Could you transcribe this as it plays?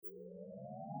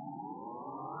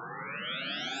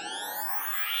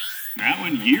That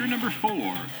one, year number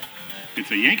 4.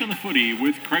 It's a Yank on the Footy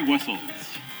with Craig Wessels.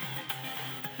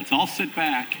 Let's all sit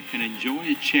back and enjoy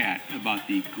a chat about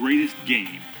the greatest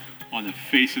game on the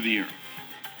face of the earth.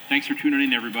 Thanks for tuning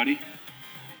in, everybody.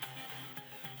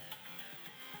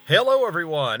 Hello,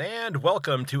 everyone, and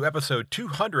welcome to episode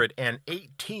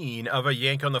 218 of A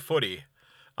Yank on the Footy.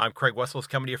 I'm Craig Wessels,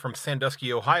 coming to you from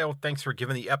Sandusky, Ohio. Thanks for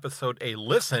giving the episode a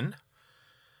listen.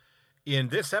 In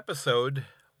this episode,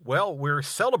 well, we're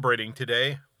celebrating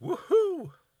today.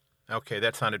 Woohoo! Okay,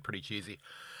 that sounded pretty cheesy.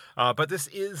 But this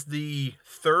is the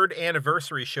third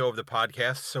anniversary show of the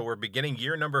podcast, so we're beginning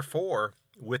year number 4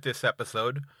 with this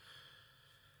episode.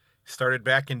 Started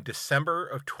back in December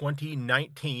of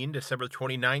 2019. December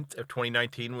 29th of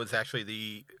 2019 was actually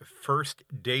the first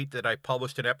date that I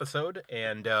published an episode.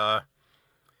 And,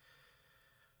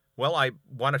 well, I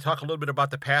want to talk a little bit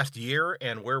about the past year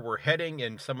and where we're heading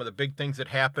and some of the big things that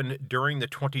happened during the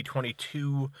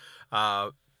 2022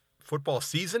 football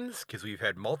seasons, because we've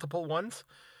had multiple ones.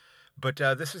 But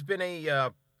this has been a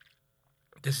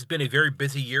very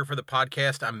busy year for the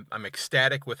podcast. I'm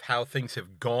ecstatic with how things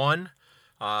have gone.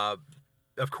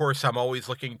 Of course, I'm always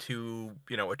looking to,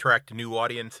 attract a new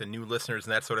audience and new listeners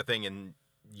and that sort of thing. And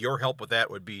your help with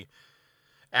that would be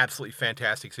absolutely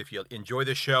fantastic. So if you enjoy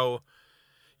the show,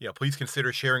 please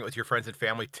consider sharing it with your friends and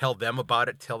family. Tell them about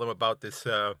it. Tell them about this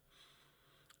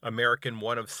American,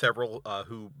 one of several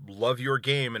who love your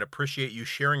game and appreciate you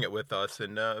sharing it with us.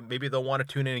 And maybe they'll want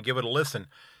to tune in and give it a listen.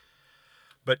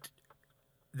 But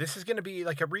this is going to be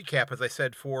like a recap, as I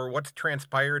said, for what's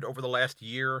transpired over the last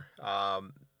year.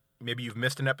 Maybe you've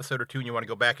missed an episode or two and you want to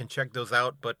go back and check those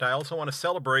out. But I also want to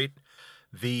celebrate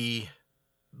the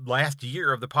last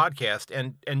year of the podcast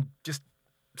and just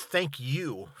thank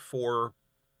you for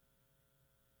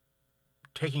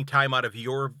taking time out of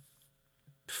your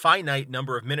finite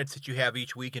number of minutes that you have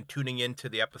each week and tuning into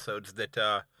the episodes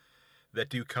that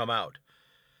do come out.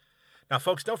 Now,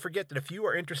 folks, don't forget that if you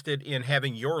are interested in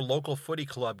having your local footy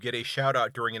club get a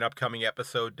shout-out during an upcoming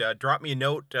episode, drop me a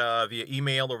note via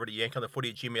email over to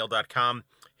yankonthefooty@gmail.com.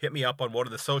 Hit me up on one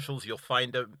of the socials. You'll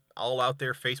find them all out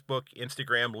there: Facebook,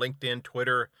 Instagram, LinkedIn,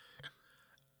 Twitter.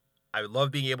 I love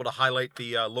being able to highlight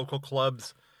the local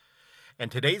clubs.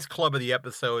 And today's club of the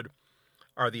episode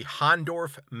are the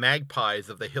Hahndorf Magpies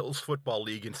of the Hills Football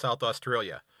League in South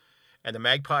Australia. And the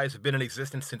Magpies have been in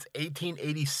existence since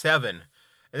 1887.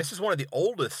 And this is one of the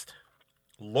oldest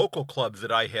local clubs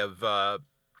that I have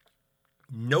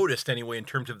noticed anyway in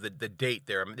terms of the date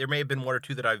there. I mean, there may have been one or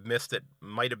two that I've missed that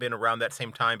might have been around that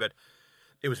same time, but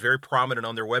it was very prominent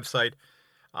on their website.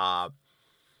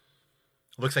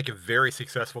 Looks like a very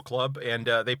successful club, and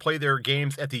they play their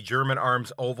games at the German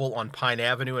Arms Oval on Pine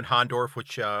Avenue in Hahndorf,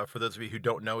 which, for those of you who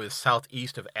don't know, is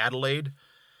southeast of Adelaide.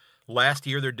 Last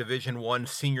year, their Division I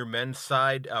senior men's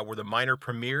side were the minor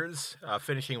premiers,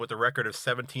 finishing with a record of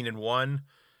 17-1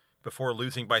 before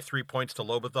losing by 3 points to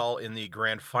Lobethal in the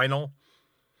grand final.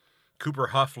 Cooper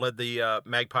Huff led the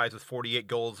Magpies with 48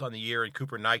 goals on the year, and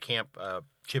Cooper Niekamp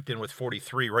chipped in with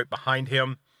 43 right behind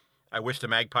him. I wish the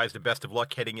Magpies the best of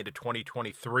luck heading into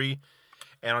 2023.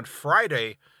 And on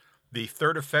Friday, the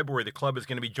 3rd of February, the club is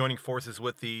going to be joining forces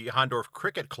with the Hahndorf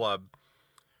Cricket Club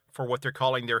for what they're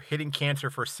calling their Hitting Cancer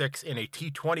for Six in a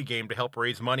T20 game to help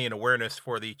raise money and awareness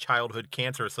for the Childhood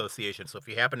Cancer Association. So if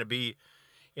you happen to be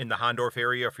in the Hahndorf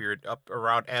area, if you're up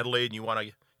around Adelaide and you want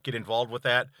to get involved with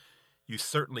that, you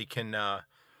certainly can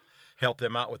help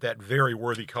them out with that very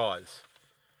worthy cause.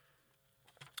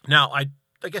 Now,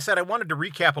 like I said, I wanted to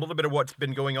recap a little bit of what's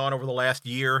been going on over the last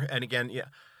year. And again,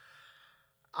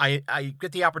 I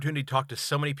get the opportunity to talk to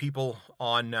so many people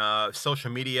on social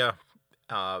media.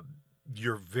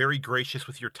 You're very gracious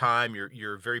with your time.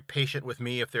 You're very patient with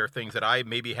me if there are things that I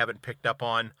maybe haven't picked up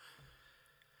on.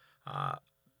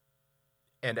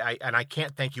 And I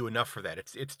can't thank you enough for that.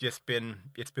 It's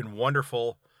been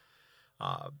wonderful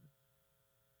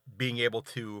being able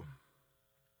to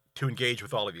engage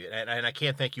with all of you. And I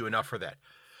can't thank you enough for that.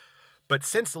 But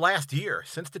since last year,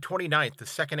 since the 29th, the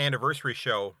second anniversary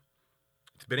show,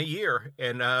 it's been a year,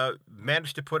 and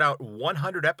managed to put out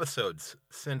 100 episodes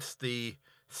since the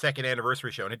second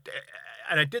anniversary show. And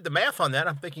I did the math on that.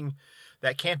 I'm thinking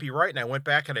that can't be right. And I went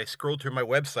back and I scrolled through my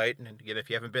website. And again,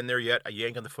 if you haven't been there yet,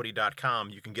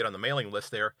 yankonthefooty.com, you can get on the mailing list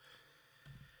there.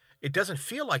 It doesn't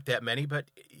feel like that many, but,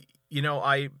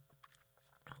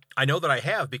 I know that I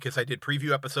have, because I did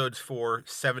preview episodes for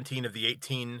 17 of the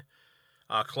 18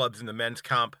 clubs in the men's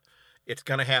comp. It's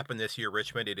going to happen this year,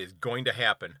 Richmond. It is going to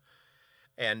happen.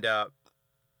 And,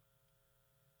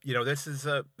 this is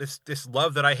this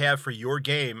love that I have for your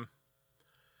game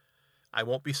I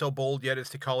won't be so bold yet as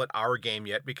to call it our game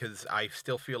yet, because I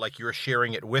still feel like you're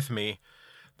sharing it with me.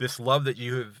 This love that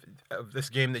you have, of this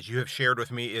game that you have shared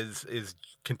with me, is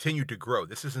continued to grow.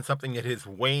 This isn't something that has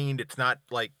waned. It's not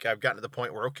like I've gotten to the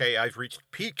point where, okay, I've reached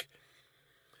peak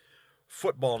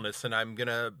footballness and I'm going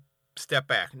to step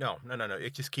back. No.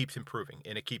 It just keeps improving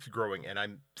and it keeps growing. And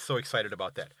I'm so excited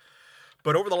about that.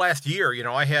 But over the last year,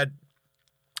 I had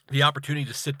the opportunity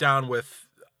to sit down with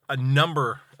a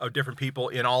number of different people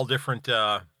in all different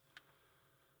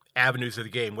avenues of the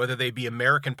game, whether they be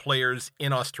American players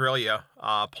in Australia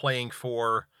playing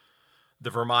for the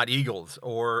Vermont Eagles,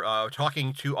 or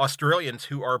talking to Australians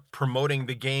who are promoting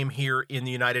the game here in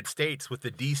the United States with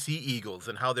the DC Eagles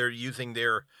and how they're using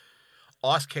their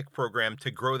Auskick program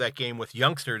to grow that game with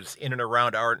youngsters in and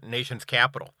around our nation's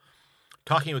capital.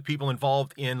 Talking with people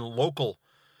involved in local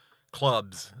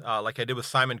clubs, like I did with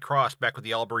Simon Cross back with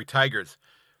the Albury Tigers.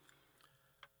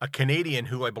 A Canadian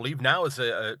who I believe now is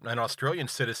an Australian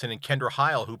citizen, in Kendra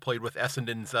Heil, who played with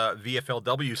Essendon's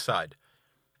VFLW side.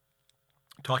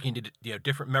 Talking to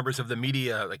different members of the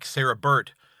media, like Sarah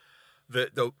Burt,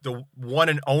 the one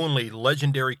and only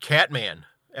legendary Catman.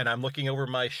 And I'm looking over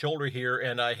my shoulder here,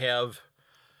 and I have,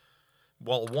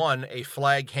 a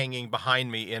flag hanging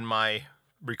behind me in my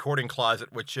recording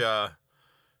closet, which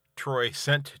Troy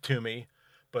sent to me,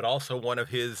 but also one of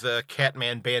his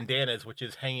Catman bandanas, which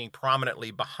is hanging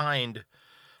prominently behind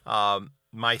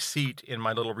my seat in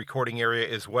my little recording area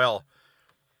as well.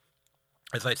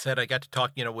 As I said, I got to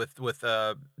talk, with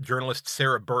journalist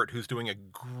Sarah Burt, who's doing a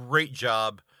great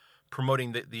job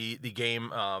promoting the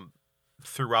game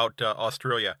throughout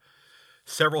Australia.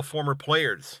 Several former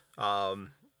players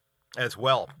as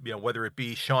well, whether it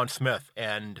be Sean Smith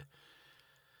and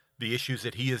the issues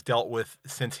that he has dealt with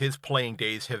since his playing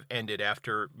days have ended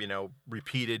after,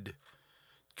 repeated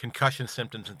concussion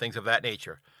symptoms and things of that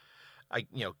nature.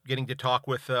 Getting to talk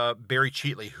with Barry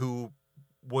Cheatley, who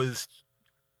was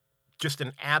just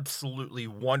an absolutely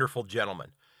wonderful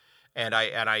gentleman. And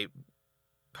I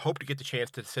hope to get the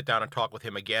chance to sit down and talk with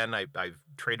him again. I've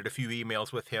traded a few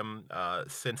emails with him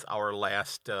since our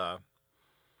last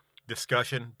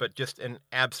discussion, but just an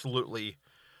absolutely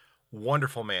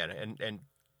wonderful man. And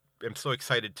I'm so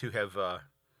excited to have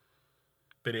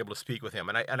been able to speak with him.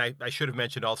 And I should have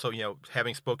mentioned also,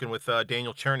 having spoken with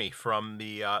Daniel Cherney from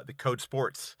the Code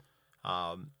Sports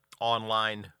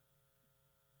online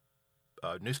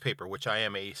newspaper, which I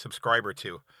am a subscriber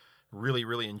to. Really,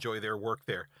 really enjoy their work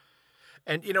there.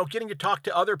 And, getting to talk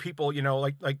to other people,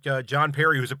 like John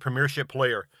Perry, who's a premiership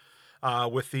player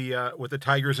with the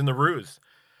Tigers and the Roos.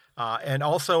 And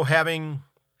also having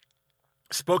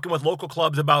spoken with local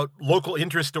clubs about local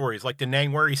interest stories, like the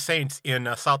Nangwari Saints in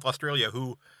South Australia,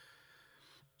 who,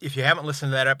 if you haven't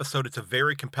listened to that episode, it's a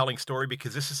very compelling story,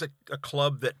 because this is a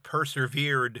club that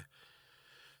persevered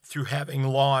through having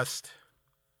lost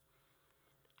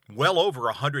well over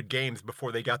 100 games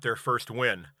before they got their first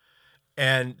win.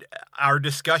 And our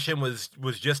discussion was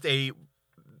just a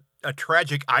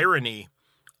tragic irony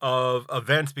of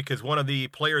events, because one of the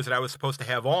players that I was supposed to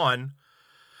have on,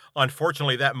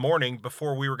 unfortunately that morning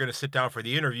before we were going to sit down for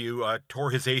the interview,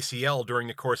 tore his ACL during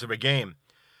the course of a game.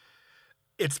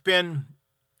 It's been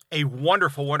a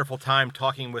wonderful, wonderful time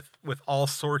talking with all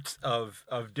sorts of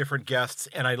different guests,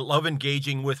 and I love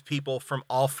engaging with people from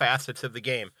all facets of the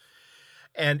game.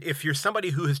 And if you're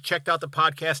somebody who has checked out the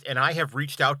podcast, and I have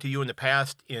reached out to you in the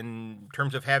past in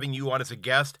terms of having you on as a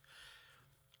guest,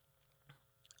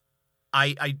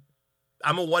 I'm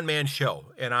a one-man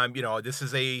show, and I'm, this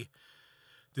is a,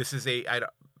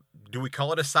 do we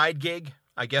call it a side gig?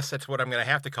 I guess that's what I'm going to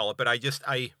have to call it. But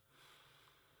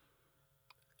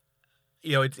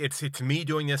it's me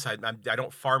doing this. I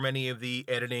don't farm any of the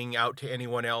editing out to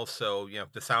anyone else. So,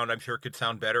 the sound, I'm sure, could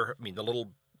sound better. I mean, the little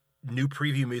new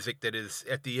preview music that is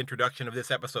at the introduction of this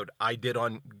episode, I did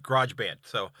on GarageBand.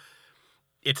 So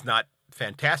it's not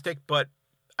fantastic, but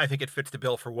I think it fits the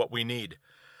bill for what we need.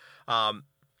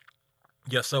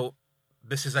 So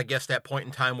this is, I guess, that point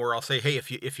in time where I'll say, hey,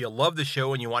 if you love the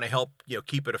show and you want to help,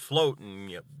 keep it afloat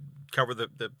and cover the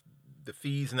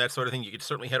fees and that sort of thing, you can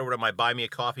certainly head over to my Buy Me a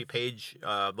Coffee page,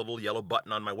 the little yellow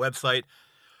button on my website.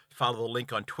 Follow the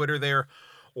link on Twitter there,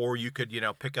 or you could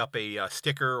pick up a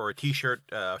sticker or a T-shirt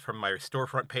from my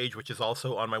storefront page, which is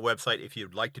also on my website. If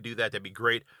you'd like to do that, that'd be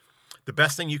great. The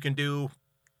best thing you can do,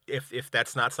 if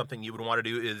that's not something you would want to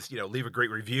do, is leave a great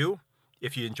review.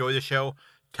 If you enjoy the show,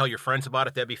 tell your friends about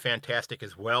it. That'd be fantastic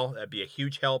as well. That'd be a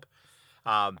huge help.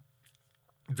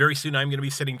 Very soon I'm going to be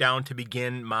sitting down to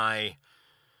begin my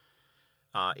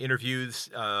interviews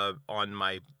on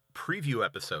my preview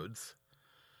episodes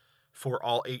for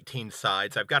all 18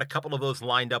 sides. I've got a couple of those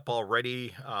lined up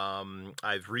already.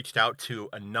 I've reached out to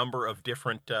a number of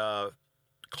different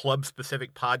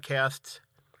club-specific podcasts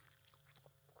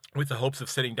with the hopes of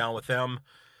sitting down with them.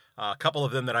 A couple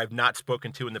of them that I've not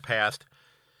spoken to in the past.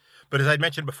 But as I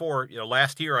mentioned before,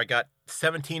 last year I got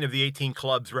 17 of the 18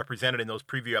 clubs represented in those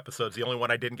preview episodes. The only one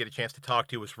I didn't get a chance to talk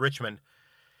to was Richmond.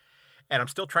 And I'm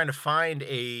still trying to find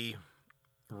a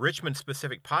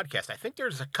Richmond-specific podcast. I think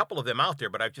there's a couple of them out there,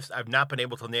 but I've not been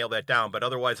able to nail that down. But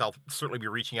otherwise, I'll certainly be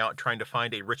reaching out and trying to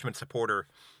find a Richmond supporter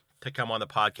to come on the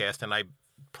podcast. And I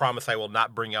promise I will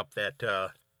not bring up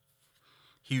that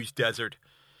huge desert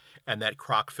and that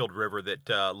croc-filled river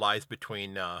that lies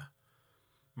between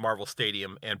Marvel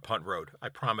Stadium and Punt Road. I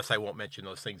promise I won't mention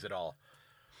those things at all.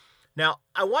 Now,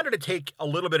 I wanted to take a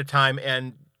little bit of time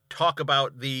and talk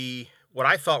about what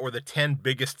I thought were the 10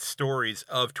 biggest stories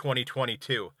of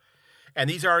 2022. And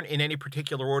these aren't in any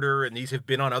particular order, and these have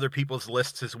been on other people's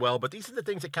lists as well, but these are the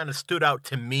things that kind of stood out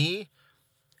to me.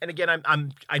 And again,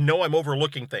 I know I'm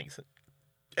overlooking things,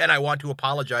 and I want to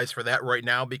apologize for that right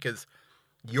now, because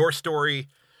your story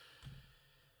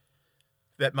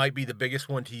that might be the biggest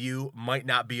one to you might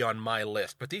not be on my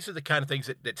list. But these are the kind of things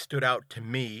that stood out to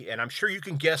me, and I'm sure you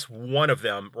can guess one of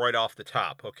them right off the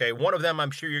top, okay? One of them I'm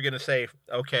sure you're going to say,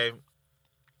 okay,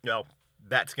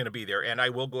 that's going to be there. And I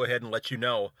will go ahead and let you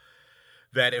know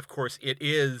that, of course, it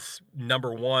is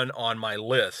number one on my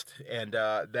list, and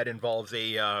that involves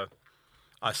a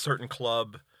certain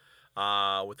club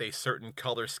with a certain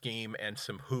color scheme and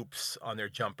some hoops on their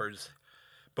jumpers.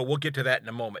 But we'll get to that in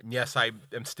a moment. And yes, I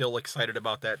am still excited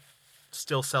about that,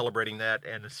 still celebrating that,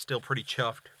 and still pretty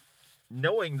chuffed,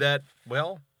 knowing that,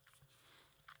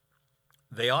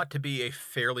 they ought to be a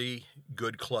fairly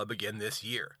good club again this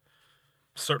year.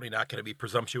 Certainly not going to be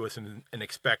presumptuous and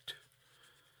expect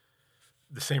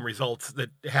the same results that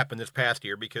happened this past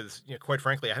year, because, quite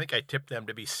frankly, I think I tipped them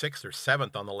to be 6th or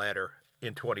 7th on the ladder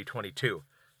in 2022.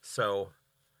 So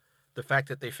the fact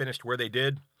that they finished where they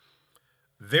did,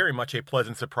 very much a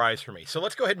pleasant surprise for me. So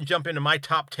let's go ahead and jump into my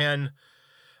top 10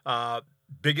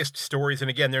 biggest stories.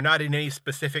 And again, they're not in any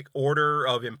specific order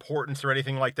of importance or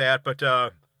anything like that, but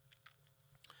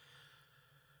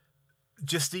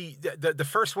just the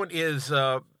first one is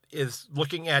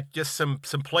looking at just some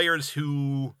players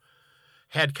who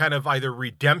had kind of either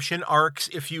redemption arcs,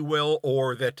 if you will,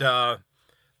 or that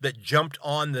jumped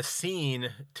on the scene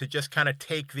to just kind of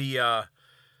take the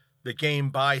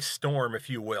game by storm, if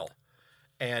you will.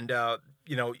 And,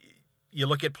 you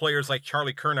look at players like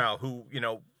Charlie Curnow, who,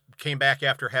 came back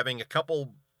after having a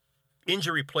couple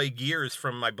injury-plagued years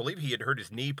from, I believe he had hurt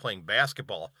his knee playing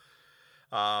basketball.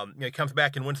 He comes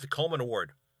back and wins the Coleman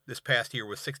Award this past year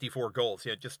with 64 goals.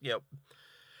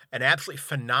 An absolutely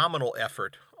phenomenal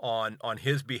effort on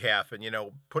his behalf. And,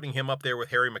 putting him up there with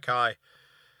Harry Mackay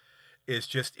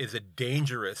is a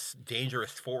dangerous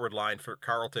forward line for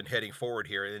Carlton heading forward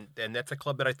here. And that's a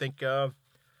club that I think...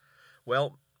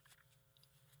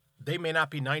 they may not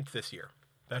be 9th this year.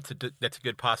 That's a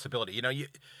good possibility.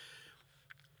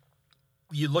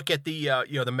 You look at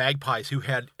the Magpies, who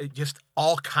had just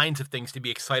all kinds of things to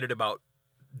be excited about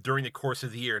during the course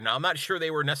of the year. Now, I'm not sure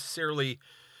they were necessarily,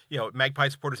 Magpie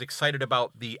supporters excited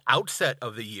about the outset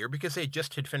of the year, because they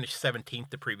just had finished 17th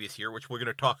the previous year, which we're going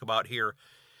to talk about here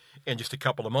in just a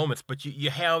couple of moments. But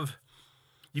you've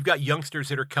got youngsters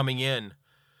that are coming in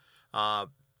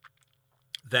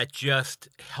that just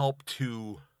help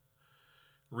to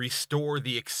restore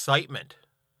the excitement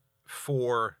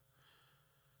for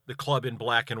the club in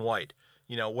black and white.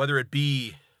 Whether it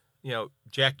be,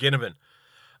 Jack Ginnivan,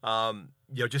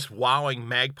 just wowing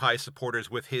Magpie supporters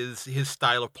with his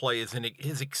style of play and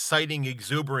his exciting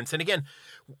exuberance. And again,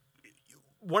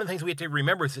 one of the things we have to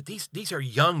remember is that these are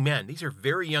young men. These are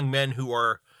very young men who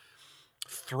are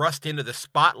thrust into the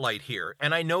spotlight here.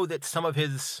 And I know that some of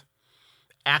his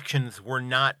actions were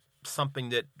not something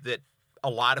that a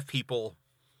lot of people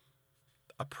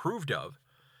approved of,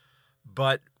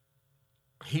 but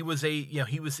he was a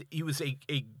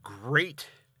great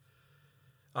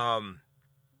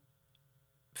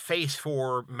face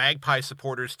for Magpie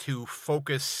supporters to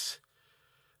focus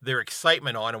their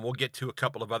excitement on, and we'll get to a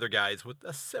couple of other guys with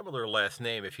a similar last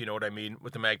name, if you know what I mean,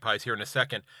 with the Magpies here in a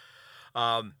second.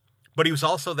 But he was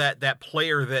also that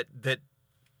player that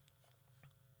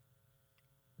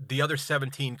the other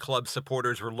 17 club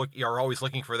supporters are always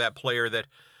looking for, that player that,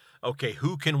 okay,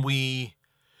 who can we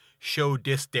show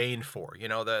disdain for?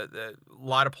 A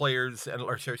lot of players,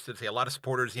 or should I say a lot of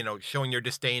supporters, showing their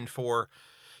disdain for,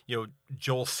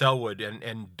 Joel Selwood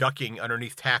and ducking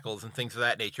underneath tackles and things of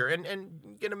that nature.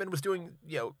 And Ginnivan was doing,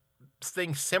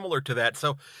 things similar to that.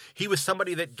 So he was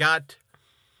somebody that got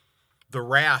the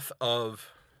wrath of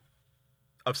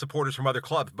supporters from other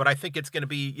clubs. But I think it's going to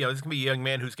be, this is going to be a young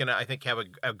man who's going to, I think, have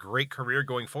a great career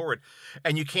going forward.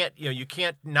 And you can't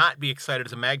not be excited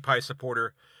as a Magpie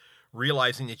supporter,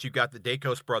 realizing that you've got the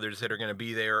Dacos brothers that are going to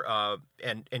be there,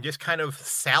 and just kind of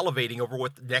salivating over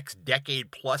what the next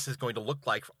decade plus is going to look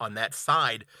like on that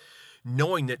side,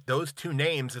 knowing that those two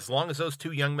names, as long as those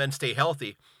two young men stay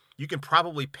healthy, you can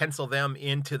probably pencil them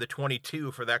into the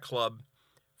 22 for that club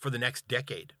for the next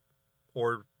decade,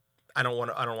 or I don't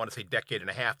want to say decade and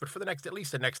a half, but for at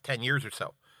least the next 10 years or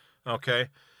so. Okay.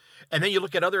 And then you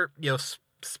look at other,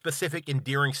 specific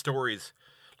endearing stories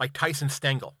like Tyson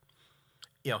Stengel.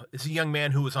 This is a young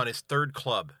man who was on his third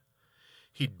club.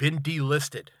 He'd been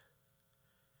delisted,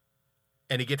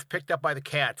 and he gets picked up by the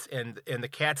Cats, and the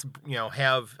Cats,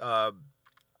 have,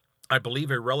 I believe,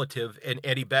 a relative, and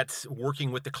Eddie Betts,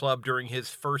 working with the club during his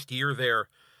first year there.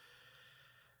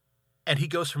 And he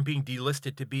goes from being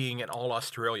delisted to being an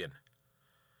All-Australian.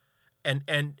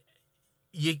 And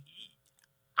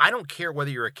I don't care whether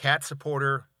you're a Cat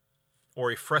supporter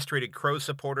or a frustrated Crow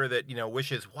supporter that,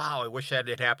 wishes, wow, I wish that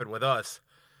had happened with us.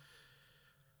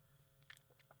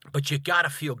 But you got to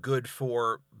feel good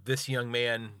for this young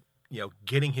man,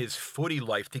 getting his footy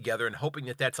life together and hoping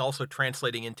that that's also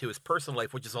translating into his personal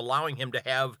life, which is allowing him to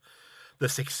have the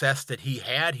success that he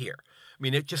had here. I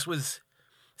mean, it just was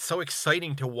so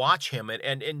exciting to watch him,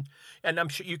 and I'm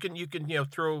sure you can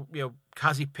throw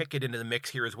Kazi Pickett into the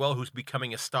mix here as well, who's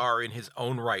becoming a star in his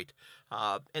own right,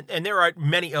 and there are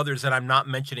many others that I'm not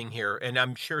mentioning here, and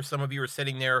I'm sure some of you are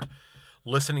sitting there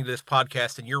listening to this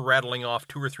podcast and you're rattling off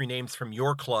 2 or 3 names from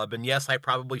your club, and yes, I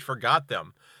probably forgot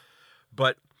them,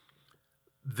 but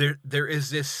there is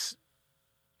this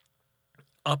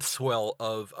upswell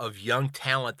of young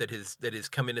talent that has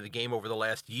come into the game over the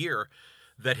last year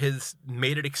that has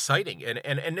made it exciting. And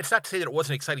it's not to say that it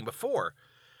wasn't exciting before.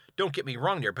 Don't get me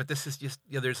wrong there, but this is just,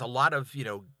 there's a lot of,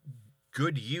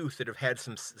 good youth that have had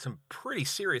some pretty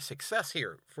serious success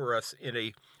here for us in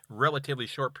a relatively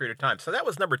short period of time. So that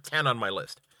was number 10 on my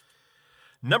list.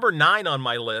 Number 9 on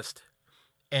my list,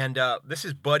 and this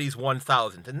is Buddy's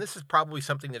 1000. And this is probably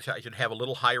something that I should have a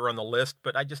little higher on the list,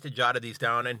 but I just jotted these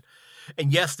down. And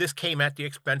yes, this came at the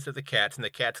expense of the Cats, and the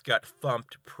Cats got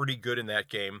thumped pretty good in that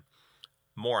game.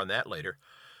 More on that later.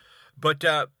 But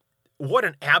what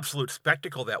an absolute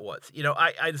spectacle that was.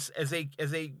 I as a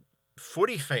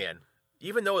footy fan,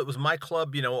 even though it was my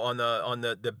club, on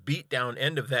the beat down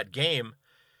end of that game,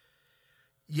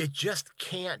 you just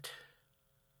can't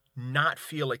not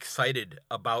feel excited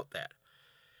about that.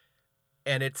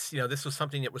 And it's, this was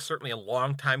something that was certainly a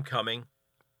long time coming.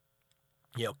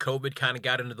 COVID kind of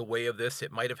got into the way of this.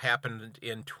 It might have happened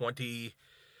in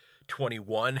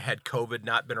 2021 had COVID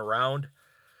not been around.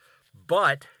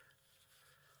 But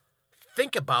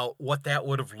think about what that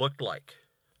would have looked like.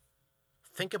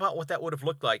 Think about what that would have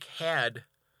looked like had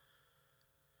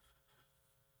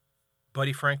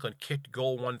Buddy Franklin kicked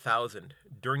goal 1000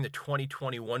 during the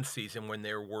 2021 season when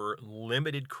there were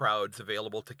limited crowds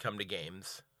available to come to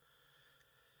games.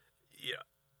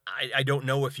 I don't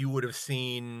know if you would have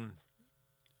seen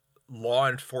law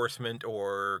enforcement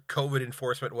or COVID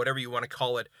enforcement, whatever you want to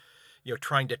call it,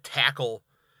 trying to tackle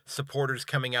supporters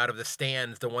coming out of the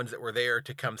stands, the ones that were there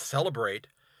to come celebrate.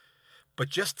 But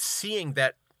just seeing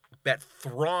that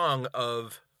throng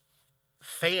of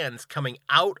fans coming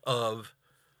out of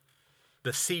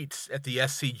the seats at the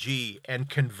SCG and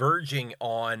converging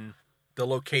on the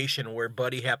location where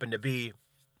Buddy happened to be,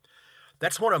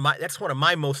 that's one of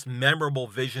my most memorable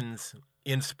visions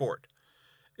in sport.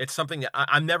 It's something that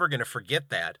I'm never going to forget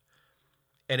that.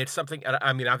 And it's something,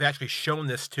 I've actually shown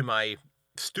this to my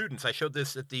students. I showed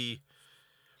this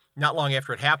not long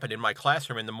after it happened in my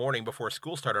classroom in the morning before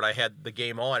school started. I had the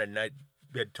game on, and I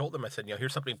had told them, I said,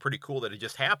 here's something pretty cool that had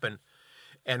just happened,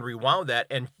 and rewound that,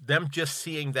 and them just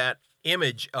seeing that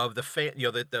image of the fan,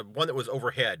 the one that was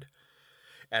overhead.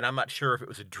 And I'm not sure if it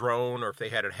was a drone or if they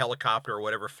had a helicopter or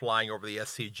whatever flying over the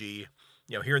SCG.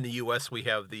 Here in the U.S., we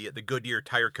have the Goodyear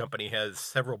Tire Company has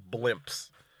several blimps,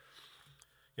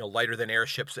 lighter than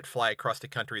airships that fly across the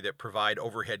country that provide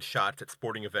overhead shots at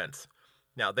sporting events.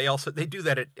 Now, they do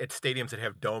that at stadiums that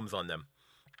have domes on them.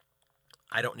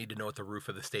 I don't need to know what the roof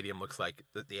of the stadium looks like,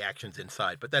 the action's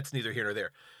inside, but that's neither here nor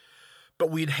there. But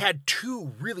we'd had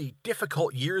 2 really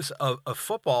difficult years of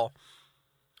football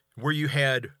where you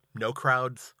had no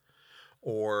crowds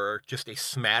or just a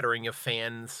smattering of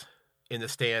fans in the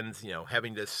stands,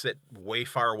 having to sit way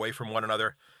far away from one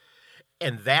another.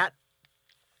 And that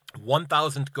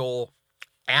 1000th goal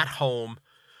at home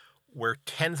where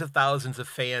tens of thousands of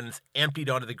fans emptied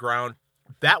onto the ground,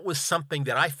 that was something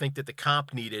that I think that the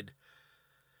comp needed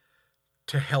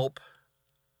to help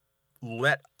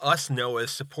let us know as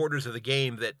supporters of the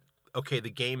game that, okay, the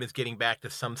game is getting back to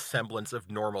some semblance of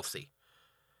normalcy.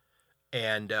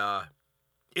 And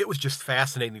it was just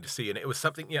fascinating to see. And it was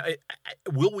something,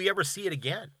 will we ever see it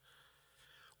again?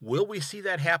 Will we see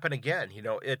that happen again?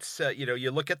 It's,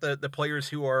 you look at the players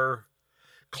who are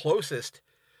closest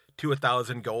to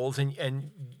 1,000 goals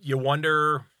and you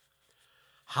wonder,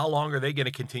 how long are they going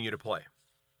to continue to play?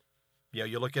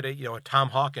 You look at a Tom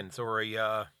Hawkins or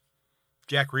a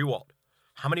Jack Rewald.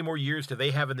 How many more years do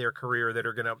they have in their career that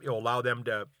are going to allow them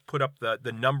to put up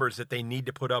the numbers that they need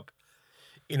to put up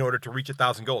in order to reach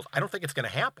 1,000 goals? I don't think it's going to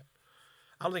happen.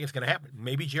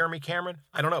 Maybe Jeremy Cameron.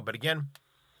 I don't know. But again,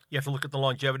 you have to look at the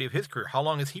longevity of his career. How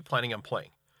long is he planning on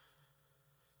playing?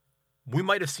 We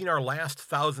might have seen our last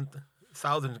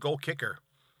 1,000 goal kicker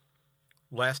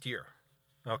last year.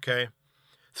 Okay?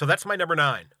 So that's my number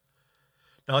 9.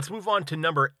 Now let's move on to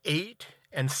number 8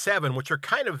 and 7, which are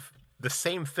kind of the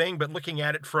same thing, but looking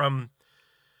at it from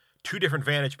 2 different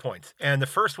vantage points. And the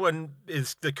first one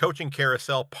is the coaching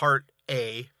carousel, part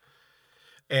A.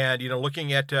 And,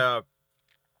 looking at,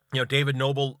 David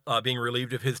Noble being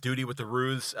relieved of his duty with the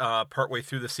Roos partway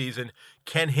through the season.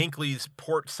 Ken Hinckley's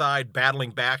port side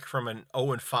battling back from an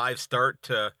 0-5 start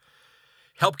to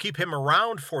help keep him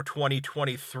around for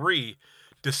 2023,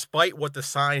 despite what the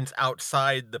signs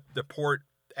outside the Port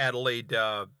Adelaide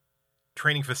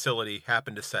training facility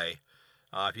happened to say.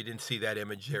 If you didn't see that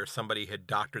image there, somebody had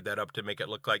doctored that up to make it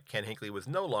look like Ken Hinckley was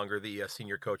no longer the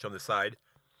senior coach on the side.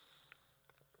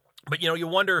 But, you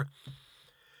wonder,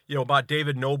 about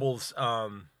David Noble's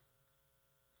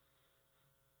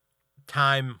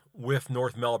time with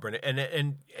North Melbourne.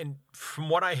 And from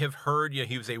what I have heard,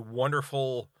 he was a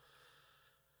wonderful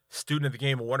student of the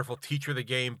game, a wonderful teacher of the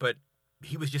game, but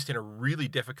he was just in a really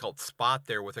difficult spot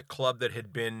there with a club that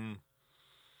had been,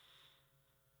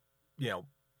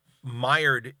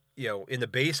 mired, in the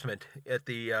basement at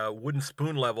the wooden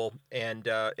spoon level, and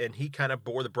he kind of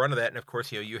bore the brunt of that. And of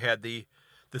course, you had the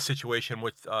situation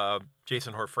with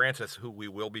Jason Hoare-Francis, who we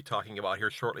will be talking about here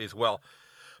shortly as well.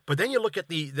 But then you look at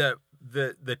the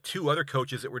 2 other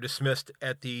coaches that were dismissed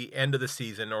at the end of the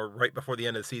season, or right before the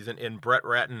end of the season, in Brett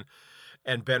Ratton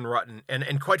and Ben Rutten.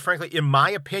 And quite frankly, in my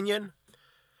opinion,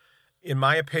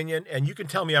 and you can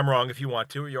tell me I'm wrong if you want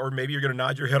to, or maybe you're going to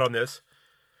nod your head on this,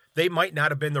 they might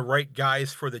not have been the right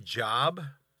guys for the job.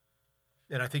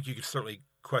 And I think you could certainly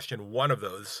question one of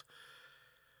those.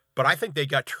 But I think they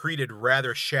got treated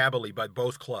rather shabbily by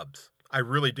both clubs. I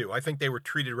really do. I think they were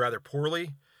treated rather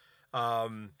poorly.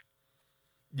 Seeing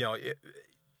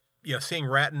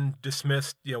Ratton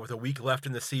dismissed, with a week left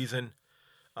in the season,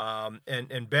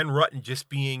 and Ben Rutten just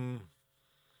being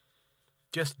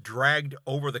dragged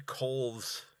over the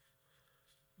coals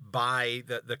by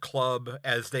the club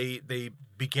as they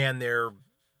began their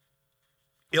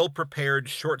ill-prepared,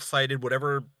 short-sighted,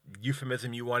 whatever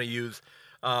euphemism you want to use,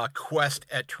 quest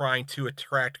at trying to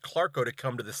attract Clarko to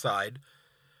come to the side.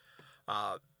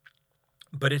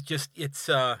 But it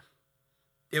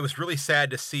was really sad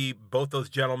to see both those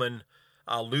gentlemen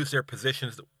lose their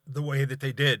positions the way that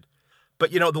they did.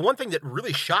 But the one thing that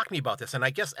really shocked me about this,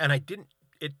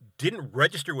 it didn't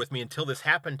register with me until this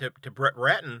happened to Brett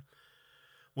Ratton,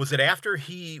 was that after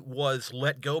he was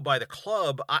let go by the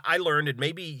club, I learned, and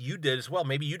maybe you did as well,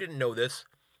 maybe you didn't know this,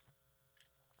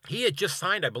 he had just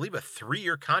signed, I believe, a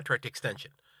 3-year contract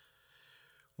extension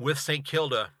with St.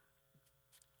 Kilda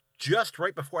just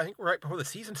right before the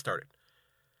season started.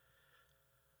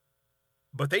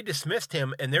 But they dismissed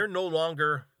him, and they're no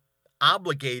longer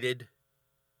obligated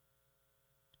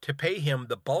to pay him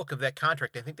the bulk of that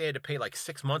contract. I think they had to pay like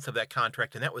 6 months of that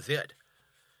contract, and that was it.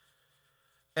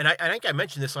 And I think I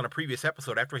mentioned this on a previous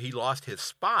episode after he lost his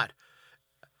spot.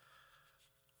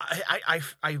 I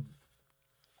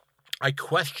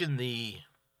question the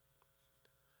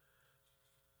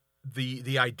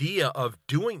idea of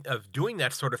doing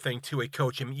that sort of thing to a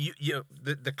coach. I mean,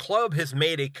 the club has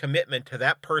made a commitment to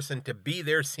that person to be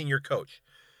their senior coach,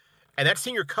 and that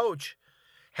senior coach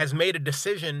has made a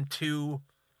decision to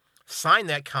sign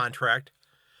that contract,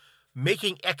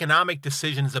 making economic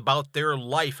decisions about their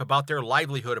life, about their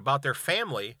livelihood, about their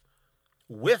family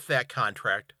with that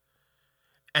contract,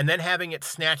 and then having it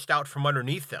snatched out from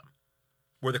underneath them,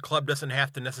 where the club doesn't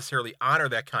have to necessarily honor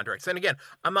that contract. And again,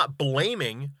 I'm not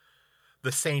blaming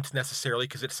the Saints necessarily,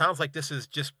 because it sounds like this is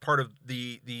just part of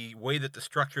the way that the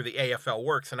structure of the AFL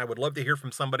works, and I would love to hear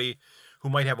from somebody who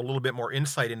might have a little bit more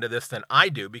insight into this than I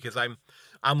do, because I'm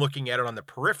looking at it on the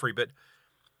periphery. But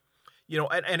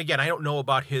and again, I don't know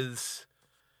about his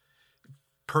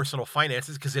personal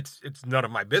finances because it's none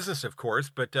of my business, of course.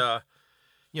 But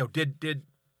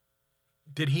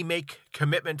did he make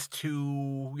commitments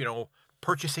to,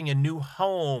 purchasing a new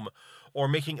home or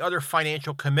making other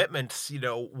financial commitments,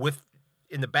 with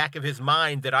in the back of his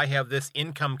mind that I have this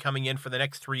income coming in for the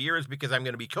next 3 years because I'm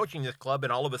going to be coaching this club,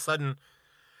 and all of a sudden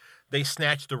they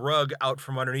snatch the rug out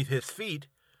from underneath his feet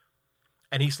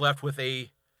and he's left with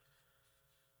a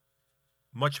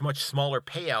much, much smaller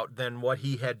payout than what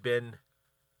he had been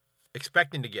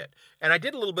expecting to get. And I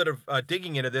did a little bit of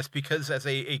digging into this because as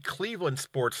a Cleveland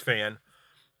sports fan,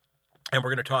 and we're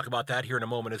going to talk about that here in a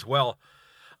moment as well,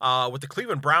 with the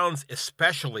Cleveland Browns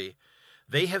especially,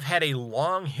 they have had a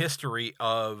long history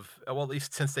of, well, at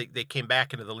least since they came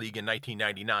back into the league in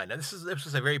 1999. Now, this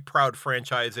was a very proud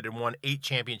franchise that had won 8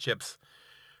 championships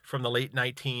from the late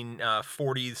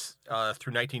 1940s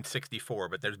through 1964.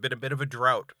 But there's been a bit of a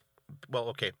drought. Well,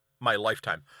 okay, my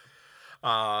lifetime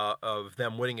of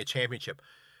them winning a championship.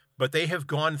 But they have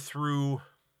gone through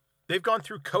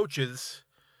coaches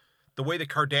the way the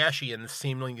Kardashians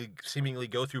seemingly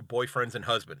go through boyfriends and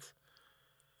husbands,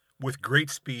 with great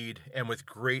speed and with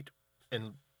great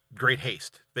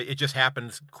haste. It just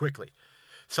happens quickly.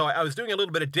 So I was doing a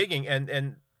little bit of digging,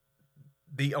 and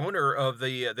the owner of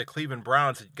the Cleveland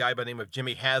Browns, a guy by the name of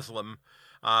Jimmy Haslam,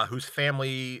 whose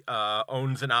family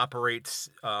owns and operates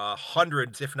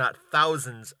hundreds, if not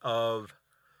thousands, of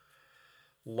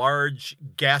large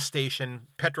gas station,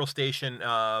 petrol station,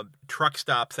 truck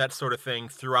stops, that sort of thing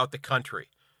throughout the country,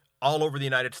 all over the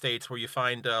United States, where you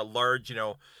find large,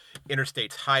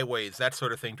 interstates, highways, that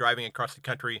sort of thing, driving across the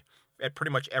country. At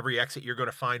pretty much every exit, you're going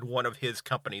to find one of his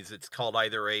companies. It's called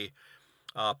either a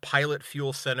Pilot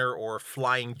Fuel Center or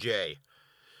Flying J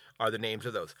are the names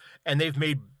of those. And they've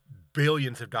made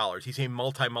billions of dollars. He's a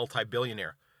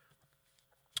multi-billionaire.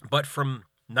 But from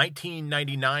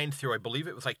 1999 through, I believe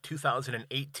it was like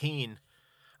 2018,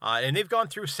 and they've gone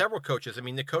through several coaches. I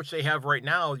mean, the coach they have right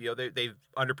now, they've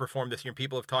underperformed this year.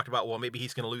 People have talked about, well, maybe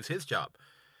he's going to lose his job.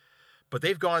 But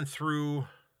they've gone through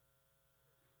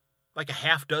like a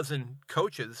half dozen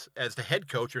coaches as the head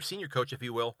coach or senior coach, if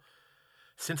you will,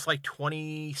 since like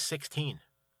 2016.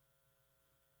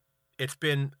 It's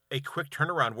been a quick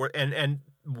turnaround. And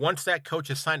once that coach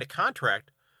has signed a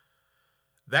contract,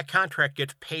 that contract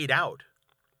gets paid out.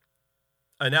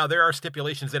 And now there are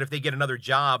stipulations that if they get another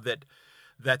job that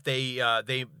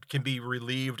they can be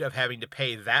relieved of having to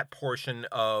pay that portion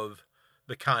of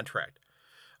the contract.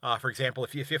 For example,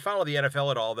 if you follow the NFL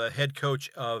at all, the head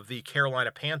coach of the Carolina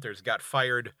Panthers got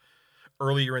fired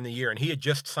earlier in the year, and he had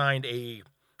just signed a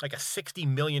 $60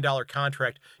 million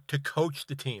contract to coach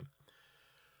the team.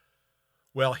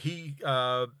 Well, he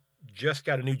just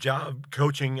got a new job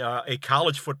coaching a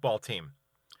college football team.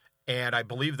 And I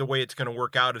believe the way it's going to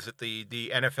work out is that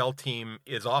the NFL team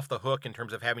is off the hook in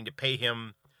terms of having to pay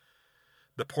him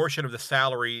the portion of the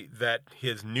salary that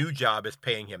his new job is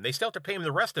paying him. They still have to pay him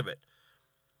the rest of it,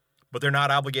 but they're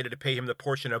not obligated to pay him the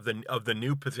portion of the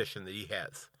new position that he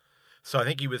has. So I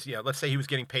think he was, let's say he was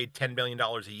getting paid $10 million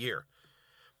a year.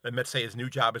 And let's say his new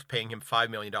job is paying him $5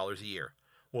 million a year.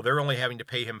 Well, they're only having to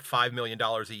pay him $5 million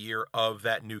a year of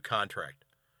that new contract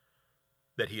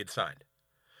that he had signed.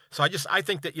 So I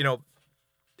think that,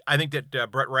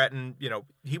 Brett Ratton,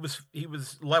 he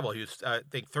was level. He was, I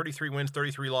think, 33 wins,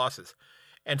 33 losses.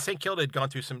 And St. Kilda had gone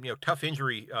through some, tough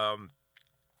injury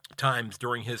times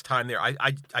during his time there.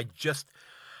 I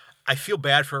feel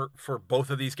bad for both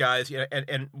of these guys.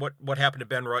 And what happened to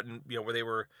Ben Rutten,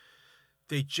 where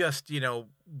they just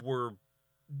were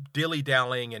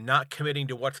dilly-dallying and not committing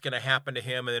to what's going to happen to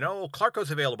him. And then,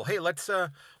 Clarko's available. Hey, let's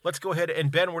go ahead. And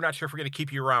Ben, we're not sure if we're going to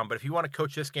keep you around, but if you want to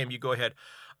coach this game, you go ahead.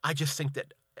 I just think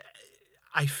that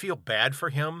I feel bad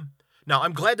for him. Now,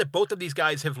 I'm glad that both of these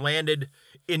guys have landed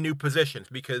in new positions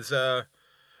because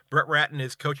Brett Ratton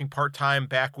is coaching part-time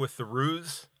back with the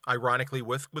Roos, ironically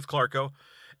with Clarko.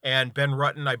 And Ben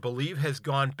Rutten, I believe, has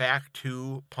gone back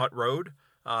to Punt Road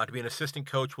to be an assistant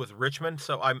coach with Richmond.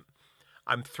 So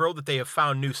I'm thrilled that they have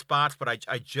found new spots, but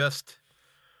I just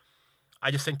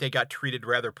think they got treated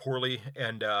rather poorly,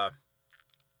 and I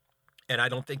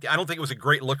don't think it was a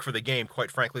great look for the game,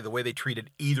 quite frankly, the way they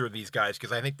treated either of these guys,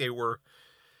 because I think they were,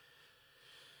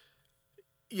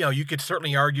 you could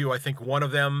certainly argue, I think one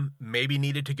of them maybe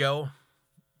needed to go.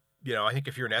 I think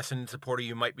if you're an Essendon supporter,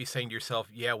 you might be saying to yourself,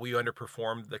 yeah, we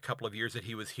underperformed the couple of years that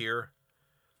he was here,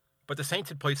 but the Saints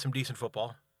had played some decent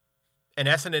football. And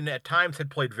Essendon at times had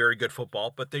played very good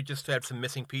football, but they just had some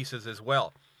missing pieces as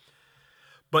well.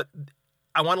 But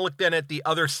I want to look then at the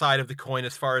other side of the coin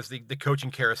as far as the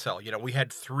coaching carousel. We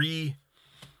had 3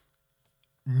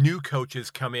 new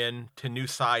coaches come in to new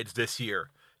sides this year.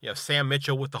 Sam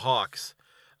Mitchell with the Hawks,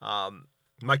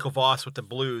 Michael Voss with the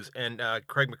Blues, and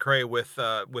Craig McRae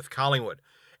with Collingwood.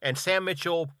 And Sam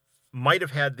Mitchell might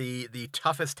have had the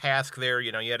toughest task there.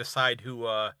 You had a side who,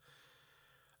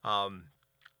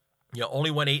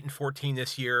 only went 8-14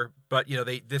 this year, but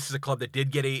this is a club that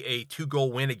did get a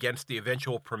 2-goal win against the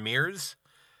eventual premiers.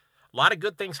 A lot of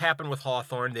good things happened with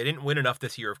Hawthorn. They didn't win enough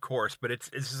this year, of course, but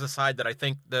this is a side that I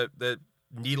think the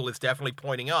needle is definitely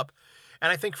pointing up.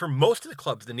 And I think for most of the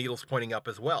clubs, the needle's pointing up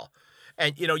as well.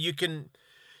 And, you can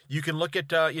look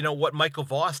at, what Michael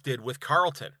Voss did with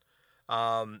Carleton,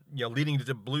 leading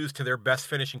the Blues to their best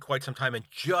finish in quite some time and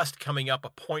just coming up a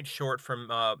point short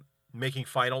from making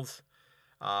finals.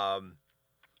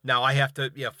 Now I have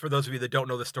to, for those of you that don't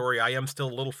know the story, I am still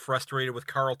a little frustrated with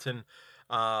Carleton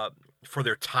for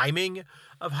their timing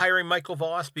of hiring Michael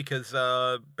Voss, because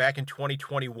back in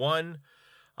 2021,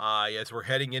 as we're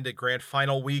heading into grand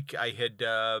final week, I had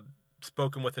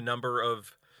spoken with a number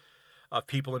of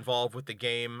people involved with the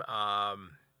game,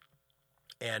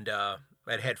 and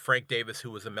I'd had Frank Davis,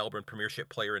 who was a Melbourne Premiership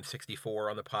player in '64,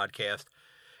 on the podcast,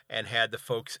 and had the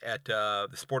folks at the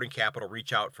Sporting Capital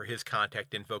reach out for his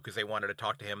contact info because they wanted to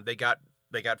talk to him. They got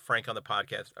Frank on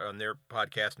their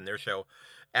podcast and their show.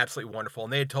 Absolutely wonderful.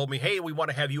 And they had told me, hey, we want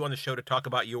to have you on the show to talk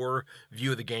about your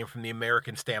view of the game from the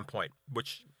American standpoint,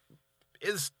 which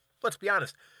is, let's be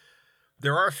honest,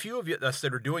 there are a few of us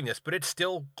that are doing this, but it's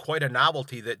still quite a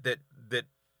novelty that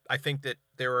I think that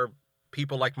there are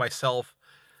people like myself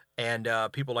and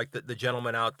people like the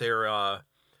gentleman out there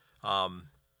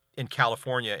in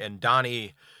California, and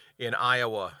Donnie in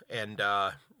Iowa, and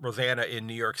Rosanna in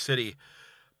New York City,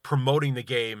 promoting the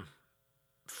game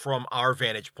from our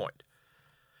vantage point.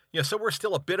 So we're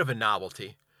still a bit of a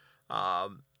novelty.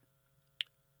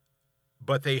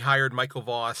 But they hired Michael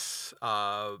Voss,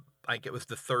 I think it was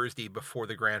the Thursday before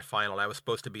the grand final. I was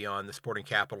supposed to be on the Sporting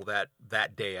Capital that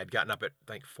day. I'd gotten up at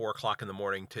 4 o'clock in the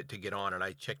morning to get on, and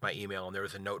I checked my email, and there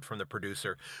was a note from the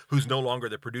producer, who's no longer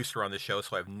the producer on the show,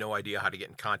 so I have no idea how to get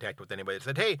in contact with anybody. It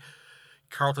said, hey,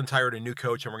 Carlton's hired a new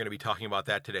coach, and we're going to be talking about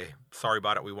that today. Sorry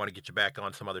about it. We want to get you back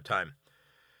on some other time.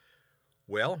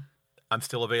 Well, I'm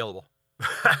still available.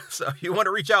 So if you want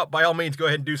to reach out, by all means, go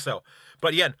ahead and do so.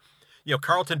 But again,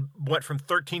 Carleton went from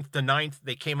 13th to 9th.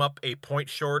 They came up a point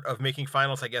short of making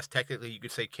finals. I guess technically you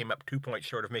could say came up 2 points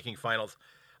short of making finals.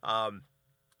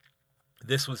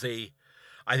 This was I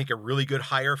think a really good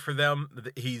hire for them.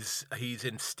 He's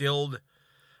instilled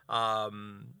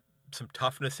some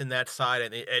toughness in that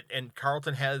side, and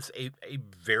Carleton has a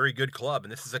very good club.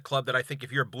 And this is a club that I think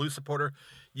if you're a Blue supporter,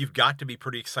 you've got to be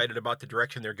pretty excited about the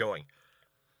direction they're going.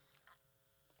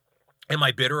 Am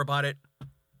I bitter about it?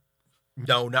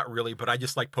 No, not really, but I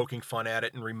just like poking fun at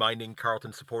it and reminding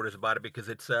Carleton supporters about it, because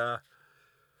it's not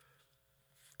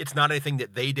anything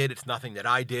that they did. It's nothing that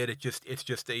I did. It's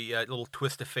just a little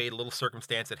twist of fate, a little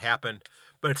circumstance that happened,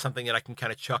 but it's something that I can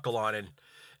kind of chuckle on,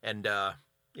 and I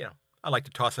like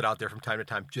to toss it out there from time to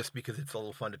time just because it's a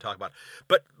little fun to talk about.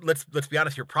 But let's be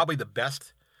honest here. Probably the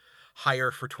best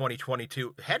hire for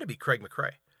 2022 had to be Craig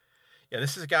McRae.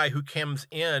 This is a guy who comes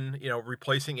in,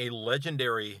 replacing a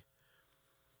legendary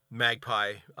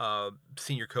Magpie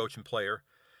senior coach and player,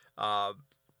 and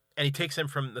he takes him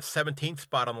from the 17th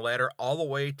spot on the ladder all the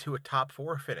way to a top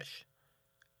 4 finish,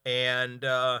 and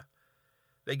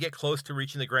they get close to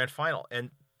reaching the grand final. And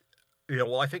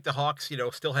I think the Hawks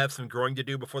still have some growing to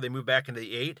do before they move back into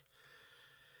the 8.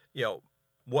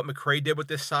 What McRae did with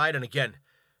this side, and again,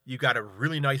 you got a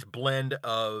really nice blend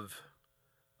of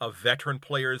veteran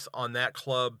players on that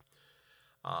club.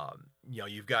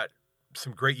 You've got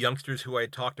some great youngsters who I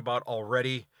had talked about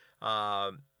already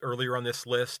earlier on this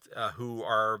list, who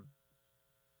are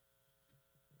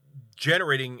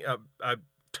generating a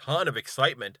ton of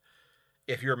excitement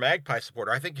if you're a Magpie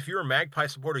supporter. I think if you're a Magpie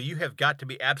supporter, you have got to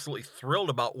be absolutely thrilled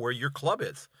about where your club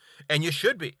is. And you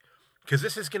should be, because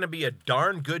this is going to be a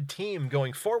darn good team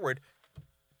going forward.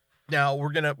 Now,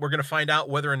 we're gonna find out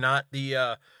whether or not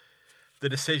the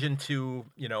decision to,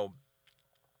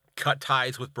 cut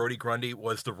ties with Brody Grundy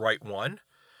was the right one.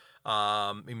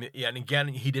 And again,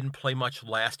 he didn't play much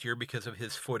last year because of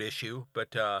his foot issue,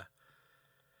 but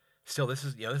still, this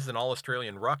is an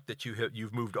all-Australian ruck that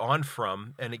you've moved on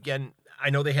from. And again, I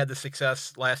know they had the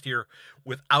success last year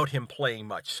without him playing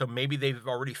much, so maybe they've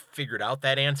already figured out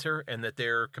that answer and that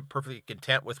they're perfectly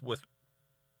content with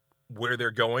where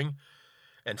they're going,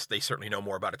 and they certainly know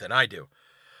more about it than I do.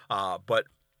 But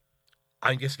I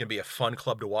think it's going to be a fun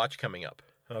club to watch coming up.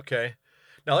 Okay,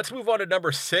 now let's move on to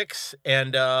number 6,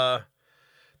 and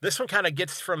this one kind of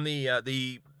gets from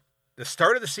the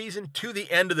start of the season to the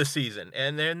end of the season,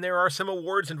 and then there are some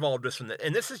awards involved with this,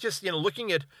 and this is just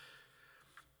looking at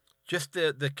just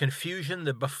the confusion,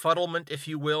 the befuddlement, if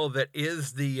you will, that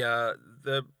is the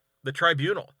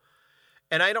tribunal,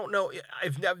 And I don't know,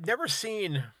 I've never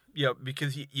seen,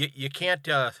 because you can't,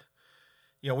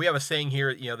 we have a saying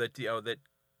here, that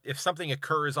if something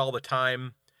occurs all the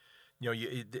time,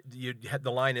 the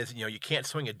line is, you can't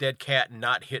swing a dead cat and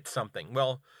not hit something.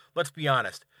 Well, let's be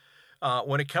honest.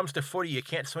 When it comes to footy, you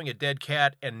can't swing a dead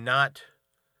cat and not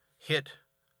hit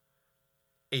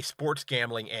a sports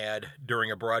gambling ad during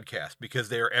a broadcast, because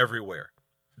they're everywhere.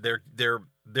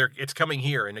 It's coming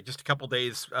here in just a couple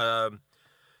days.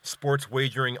 Sports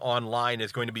wagering online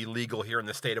is going to be legal here in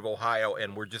the state of Ohio,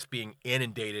 and we're just being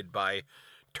inundated by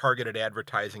targeted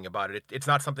advertising about it. It's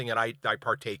not something that I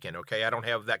partake in, okay? I don't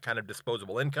have that kind of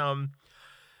disposable income.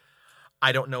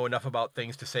 I don't know enough about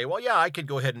things to say, well, yeah, I could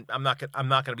go ahead and I'm not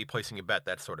going to be placing a bet,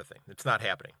 that sort of thing. It's not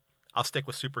happening. I'll stick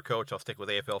with Supercoach, I'll stick with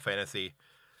AFL Fantasy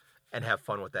and have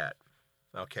fun with that.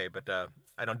 Okay, but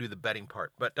I don't do the betting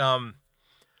part. But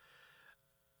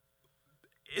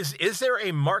Is there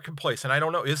a marketplace? And I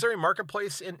don't know, is there a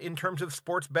marketplace in terms of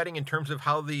sports betting, in terms of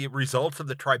how the results of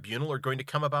the tribunal are going to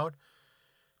come about?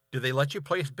 Do they let you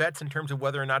place bets in terms of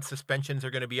whether or not suspensions are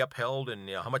going to be upheld and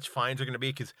how much fines are going to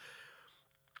be?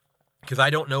 Because I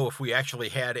don't know if we actually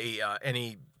had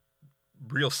any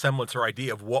real semblance or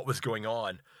idea of what was going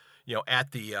on,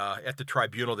 at the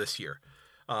tribunal this year.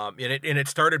 And it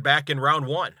started back in round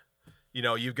one.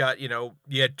 You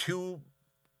had two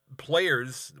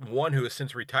players, one who has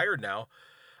since retired now,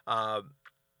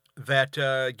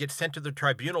 that get sent to the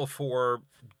tribunal for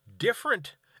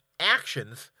different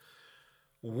actions.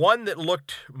 One that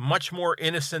looked much more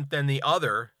innocent than the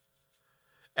other,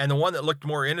 and the one that looked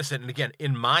more innocent, and again,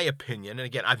 in my opinion, and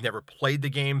again, I've never played the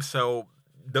game, so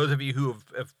those of you who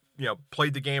have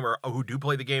played the game or who do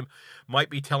play the game might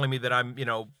be telling me that I'm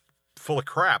full of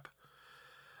crap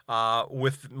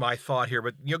with my thought here.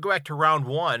 But go back to round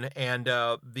one and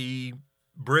the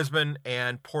Brisbane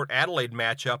and Port Adelaide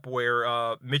matchup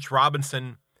where Mitch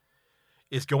Robinson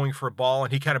is going for a ball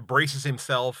and he kind of braces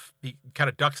himself. He kind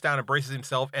of ducks down and braces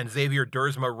himself, and Xavier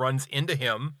Dersma runs into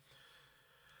him,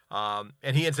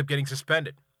 and he ends up getting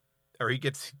suspended, or he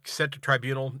gets sent to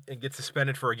tribunal and gets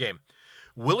suspended for a game.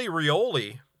 Willie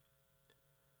Rioli,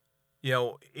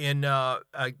 in a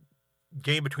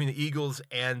game between the Eagles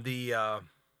and the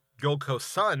Gold Coast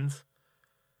Suns,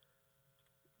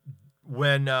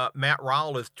 when Matt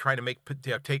Rowell is trying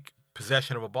to take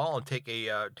possession of a ball and I think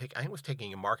it was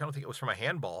taking a mark. I don't think it was from a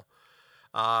handball.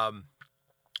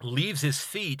 Leaves his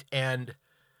feet and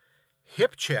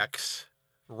hip checks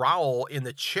Rowell in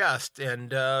the chest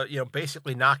and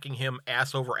basically knocking him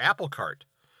ass over apple cart.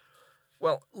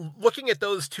 Well, looking at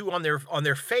those two on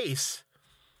their face,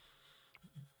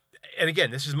 and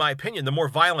again, this is my opinion, the more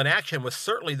violent action was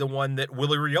certainly the one that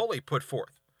Willie Rioli put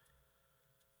forth.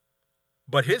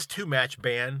 But his 2-match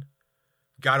ban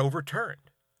got overturned.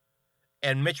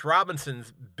 And Mitch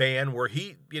Robinson's ban, where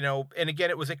he, and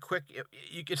again, it was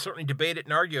you could certainly debate it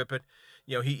and argue it, but,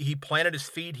 he planted his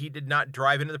feet. He did not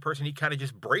drive into the person. He kind of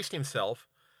just braced himself.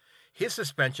 His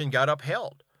suspension got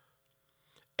upheld.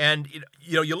 And,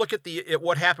 you look at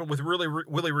what happened with Willie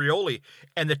Rioli,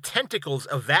 and the tentacles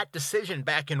of that decision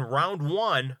back in round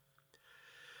one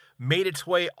made its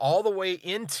way all the way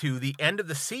into the end of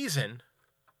the season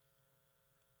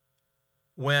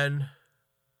when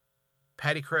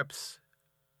Paddy Cripps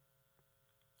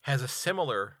has a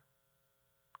similar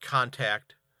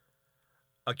contact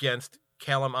against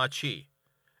Callum Achi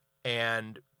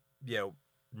and,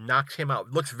 knocks him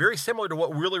out. Looks very similar to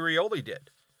what Willie Rioli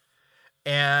did.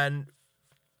 And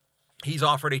he's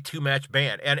offered a 2-match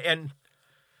ban. And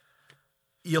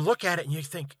you look at it and you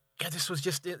think, God, this was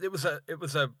just, it was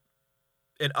an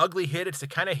ugly hit. It's the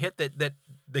kind of hit that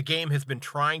the game has been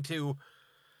trying to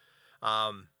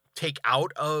take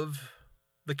out of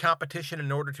the competition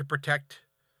in order to protect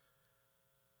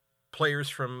players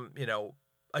from,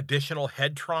 additional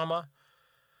head trauma.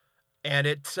 And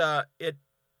it's,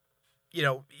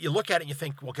 you look at it and you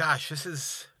think, well, gosh, this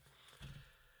is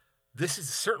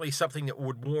certainly something that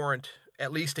would warrant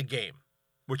at least a game,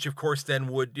 which of course then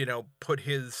would, put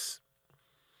his,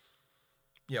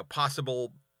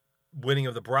 possible winning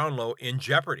of the Brownlow in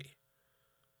jeopardy.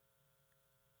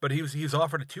 But he was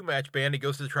offered a 2-match ban. He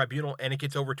goes to the tribunal and it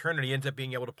gets overturned and he ends up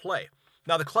being able to play.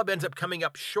 Now the club ends up coming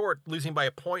up short, losing by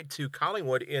a point to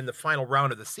Collingwood in the final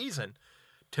round of the season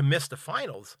to miss the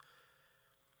finals.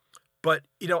 But,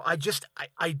 I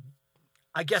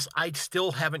guess I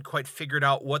still haven't quite figured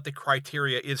out what the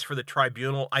criteria is for the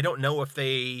tribunal. I don't know if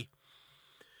they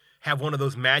have one of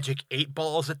those magic 8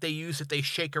 balls that they use that they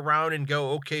shake around and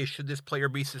go, okay, should this player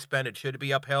be suspended? Should it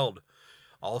be upheld?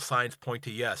 All signs point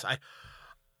to yes.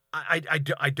 I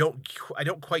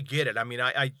don't quite get it. I mean,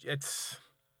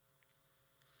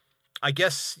 I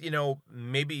guess,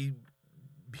 maybe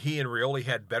he and Rioli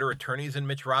had better attorneys than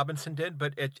Mitch Robinson did,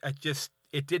 but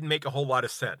it didn't make a whole lot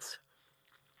of sense.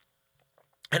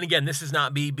 And again, this is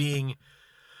not me being,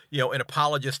 an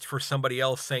apologist for somebody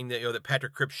else saying that, that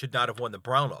Patrick Cripps should not have won the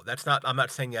Brownlow. I'm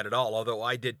not saying that at all, although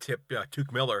I did tip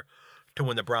Tuke Miller to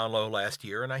win the Brownlow last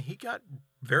year, and he got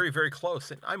very, very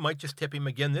close, and I might just tip him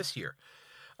again this year.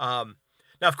 Now,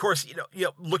 of course,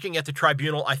 looking at the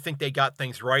tribunal, I think they got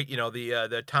things right.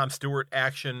 The Tom Stewart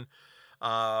action,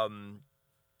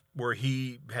 where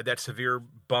he had that severe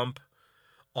bump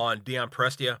on Dion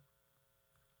Prestia.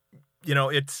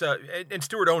 It's and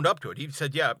Stewart owned up to it. He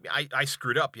said, "Yeah, I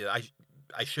screwed up. Yeah,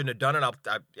 I shouldn't have done it.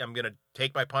 I'm going to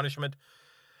take my punishment."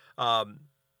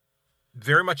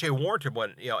 Very much a warranted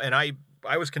one. And I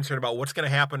was concerned about what's going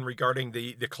to happen regarding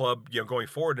the club, going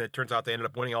forward. And it turns out they ended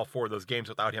up winning all 4 of those games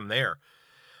without him there.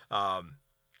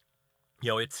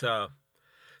 It's so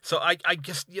I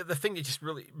guess the thing that just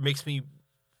really makes me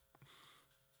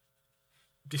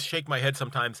just shake my head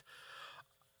sometimes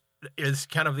is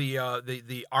kind of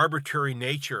the arbitrary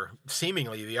nature,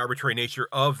 seemingly the arbitrary nature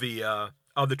of the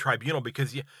tribunal,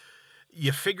 because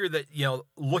you figure that,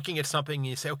 looking at something,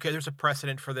 you say, okay, there's a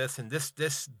precedent for this, and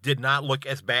this did not look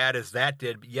as bad as that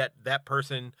did, yet that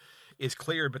person is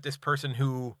cleared, but this person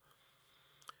who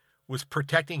was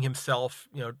protecting himself,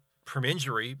 from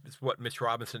injury, is what Mitch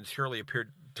Robinson surely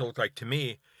appeared to look like to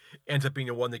me, ends up being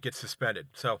the one that gets suspended.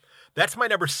 So that's my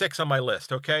number 6 on my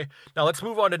list, okay? Now let's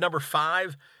move on to number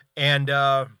 5, and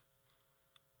we're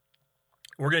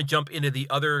going to jump into the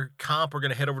other comp. We're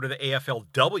going to head over to the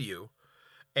AFLW.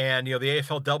 And, the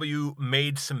AFLW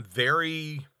made some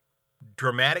very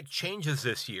dramatic changes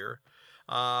this year.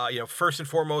 First and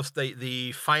foremost,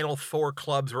 the final 4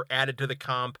 clubs were added to the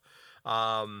comp,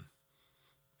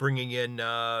 bringing in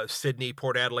Sydney,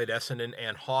 Port Adelaide, Essendon,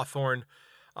 and Hawthorn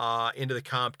into the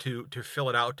comp to fill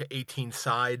it out to 18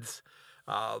 sides.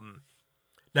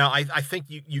 Now, I think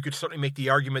you could certainly make the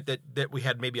argument that we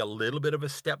had maybe a little bit of a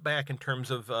step back in terms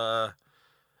of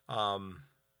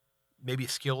maybe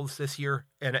skills this year,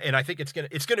 and I think it's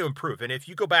gonna improve. And if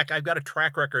you go back, I've got a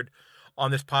track record on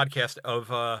this podcast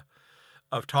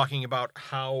of talking about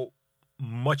how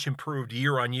much improved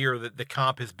year on year that the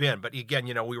comp has been. But again,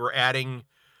 we were adding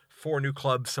 4 new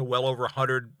clubs, so well over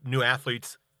 100 new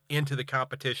athletes into the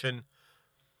competition.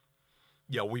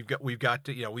 We've got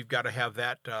to have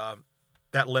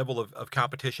that level of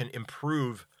competition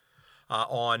improve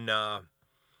on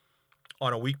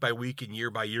a week by week and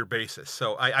year by year basis.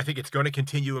 So I think it's going to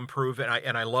continue to improve,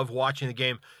 and I love watching the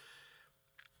game.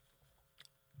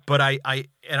 But I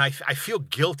feel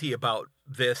guilty about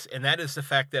this, and that is the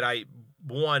fact that I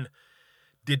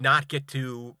did not get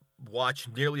to watch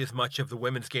nearly as much of the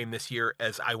women's game this year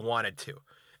as I wanted to.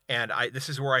 And this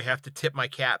is where I have to tip my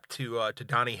cap to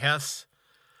Donnie Hess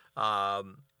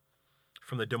from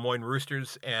the Des Moines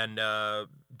Roosters and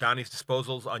Donnie's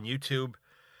Disposals on YouTube.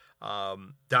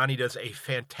 Donnie does a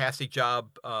fantastic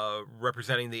job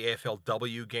representing the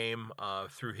AFLW game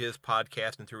through his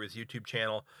podcast and through his YouTube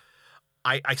channel.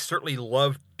 I certainly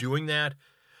love doing that,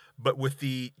 but with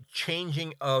the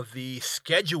changing of the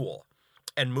schedule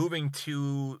and moving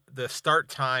to the start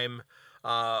time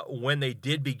when they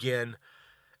did begin,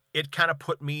 it kind of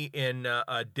put me in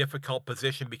a difficult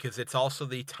position, because it's also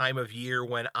the time of year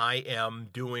when I am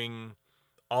doing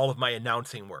all of my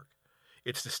announcing work.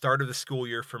 It's the start of the school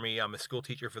year for me. I'm a school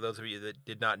teacher, for those of you that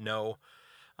did not know.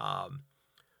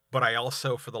 But I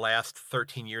also, for the last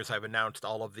 13 years, I've announced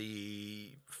all of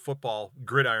the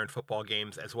gridiron football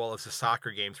games, as well as the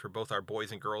soccer games for both our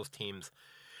boys and girls teams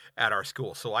at our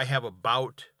school. So I have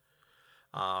about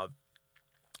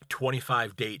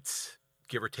 25 dates,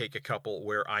 give or take a couple,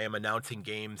 where I am announcing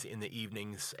games in the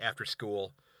evenings after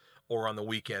school or on the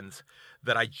weekends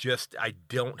that I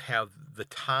don't have the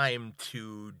time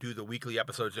to do the weekly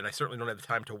episodes, and I certainly don't have the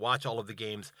time to watch all of the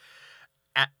games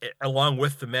along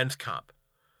with the men's comp.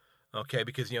 Okay,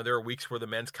 because there are weeks where the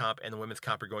men's comp and the women's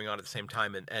comp are going on at the same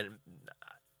time, and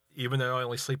even though I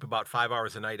only sleep about 5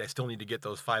 hours a night, I still need to get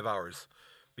those 5 hours,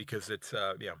 because it's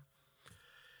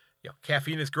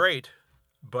caffeine is great,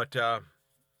 but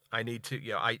I need to,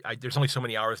 there's only so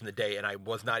many hours in the day, and I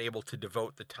was not able to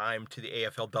devote the time to the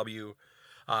AFLW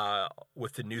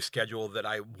with the new schedule that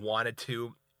I wanted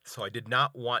to. So I did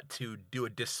not want to do a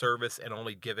disservice and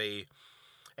only give a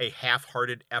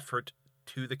half-hearted effort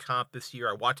to the comp this year.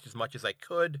 I watched as much as I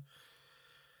could,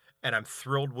 and I'm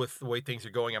thrilled with the way things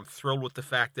are going. I'm thrilled with the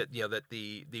fact that that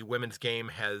the women's game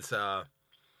has had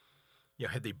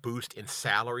the boost in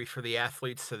salary for the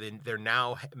athletes, so they're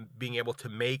now being able to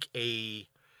make a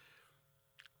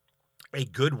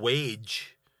good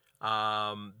wage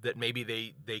that maybe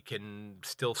they can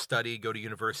still study, go to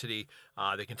university.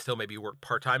 They can still maybe work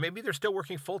part-time. Maybe they're still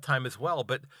working full-time as well,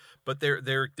 but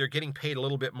they're getting paid a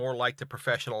little bit more like the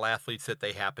professional athletes that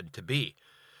they happen to be.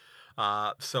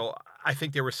 So I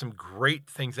think there were some great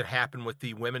things that happened with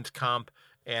the women's comp.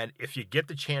 And if you get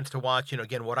the chance to watch,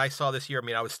 again, what I saw this year,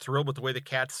 I was thrilled with the way the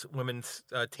Cats women's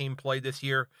team played this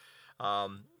year.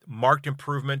 Marked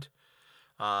improvement.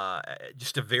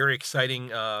 Just a very exciting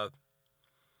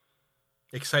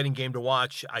game to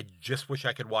watch. I just wish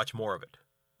I could watch more of it.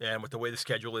 And with the way the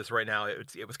schedule is right now,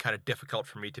 it was kind of difficult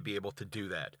for me to be able to do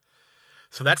that.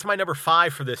 So that's my number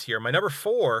 5 for this year. My number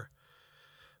 4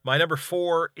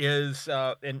 is,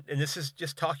 and this is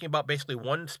just talking about basically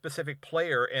one specific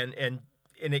player, and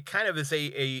it kind of is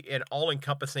an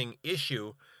all-encompassing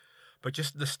issue, but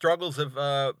just the struggles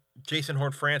of Jason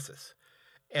Horne-Francis.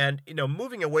 And,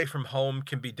 moving away from home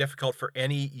can be difficult for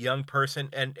any young person,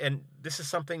 and this is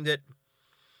something that,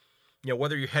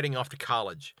 whether you're heading off to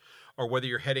college or whether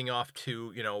you're heading off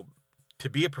to, to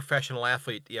be a professional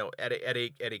athlete, at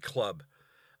a club,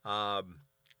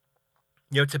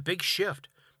 it's a big shift.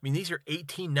 These are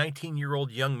 18,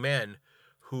 19-year-old young men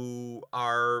who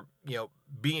are,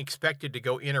 being expected to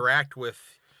go interact with,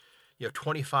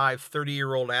 25,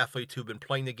 30-year-old athletes who've been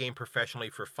playing the game professionally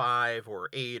for 5 or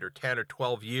 8 or 10 or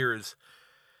 12 years,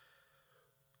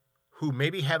 who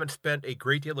maybe haven't spent a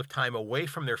great deal of time away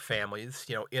from their families,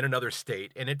 in another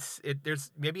state. And there's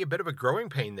maybe a bit of a growing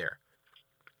pain there.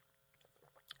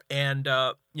 And,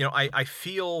 I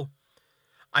feel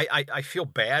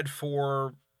bad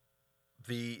for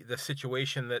the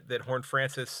situation that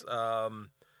Horne-Francis,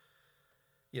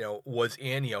 was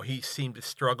in. He seemed to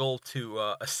struggle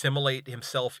to assimilate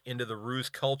himself into the Roos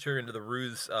culture, into the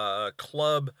Roos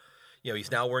club.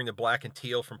 He's now wearing the black and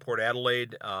teal from Port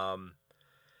Adelaide.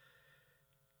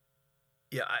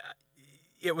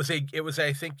 It was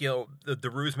I think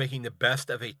the Roos making the best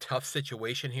of a tough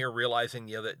situation here, realizing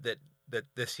that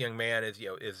this young man is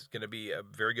going to be a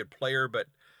very good player, but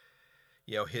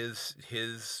his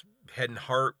head and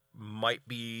heart might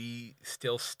be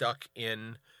still stuck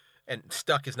in. And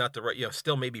stuck is not the right,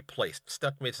 still may be placed.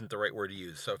 Stuck isn't the right word to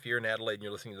use. So if you're in Adelaide and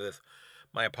you're listening to this,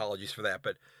 my apologies for that.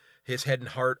 But his head and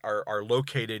heart are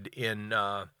located in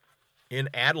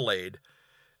Adelaide,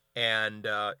 and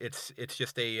it's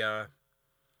just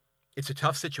it's a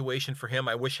tough situation for him.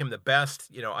 I wish him the best.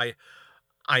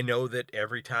 I know that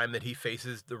every time that he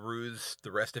faces the Roos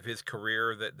the rest of his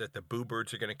career, that the Boo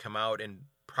Birds are going to come out and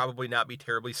probably not be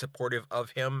terribly supportive of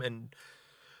him, and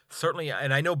certainly,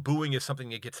 and I know booing is something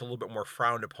that gets a little bit more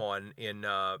frowned upon in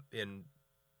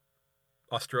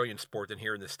Australian sport than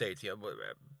here in the States.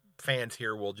 Fans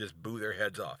here will just boo their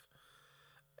heads off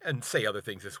and say other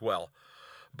things as well.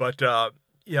 But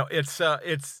it's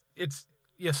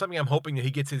something I'm hoping that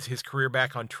he gets his career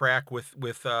back on track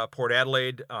with Port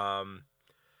Adelaide. And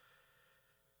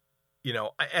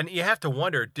you have to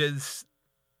wonder, does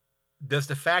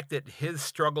the fact that his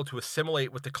struggle to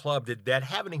assimilate with the club, did that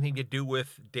have anything to do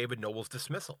with David Noble's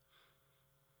dismissal?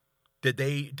 Did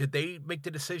they make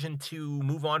the decision to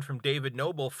move on from David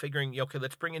Noble, figuring, okay,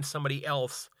 let's bring in somebody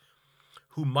else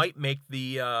who might make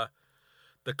the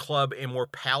club a more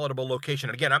palatable location?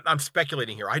 And again, I'm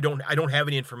speculating here. I don't have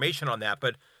any information on that,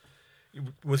 but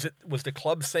was the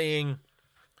club saying,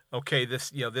 okay,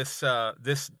 this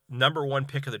number 1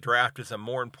 pick of the draft is a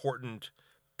more important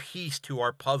piece to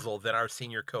our puzzle than our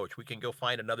senior coach. We can go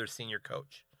find another senior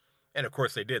coach. And of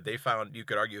course they did. They found, you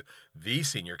could argue, the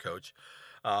senior coach.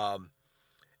 And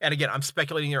again, I'm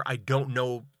speculating here. I don't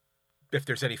know if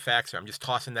there's any facts there. I'm just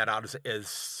tossing that out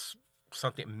as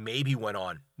something maybe went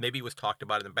on. Maybe it was talked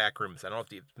about in the back rooms. I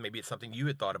don't know if maybe it's something you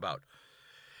had thought about.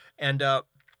 And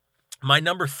my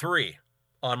number 3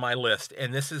 on my list,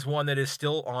 and this is one that is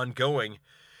still ongoing,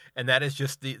 and that is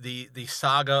just the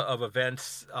saga of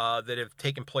events that have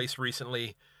taken place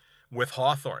recently with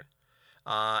Hawthorn,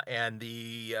 and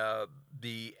the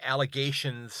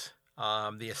allegations,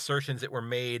 the assertions that were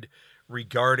made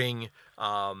regarding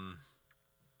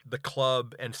the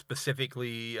club, and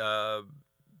specifically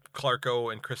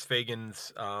Clarko and Chris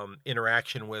Fagan's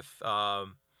interaction with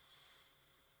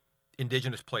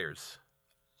Indigenous players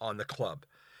on the club.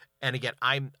 And again,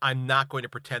 I'm not going to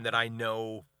pretend that I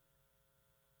know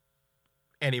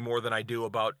any more than I do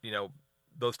about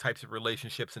those types of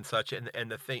relationships and such,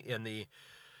 and the thing, and the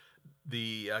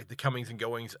comings and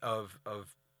goings of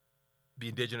the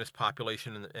Indigenous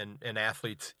population and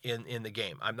athletes in the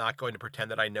game. I'm not going to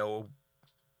pretend that I know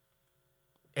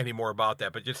any more about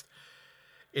that, but just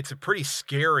it's a pretty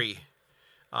scary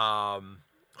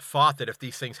thought that if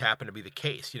these things happen to be the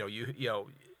case,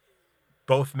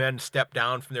 Both men stepped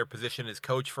down from their position as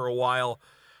coach for a while.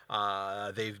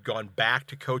 They've gone back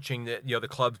to coaching the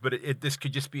clubs, but this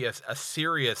could just be a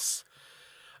serious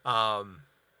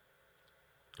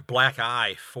black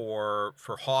eye for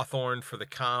Hawthorn, for the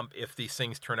comp, if these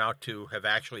things turn out to have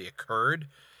actually occurred.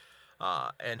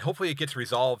 And hopefully it gets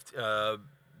resolved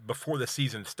before the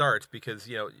season starts, because,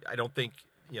 I don't think,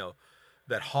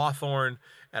 that Hawthorn,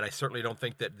 and I certainly don't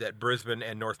think that Brisbane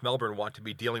and North Melbourne want to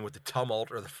be dealing with the tumult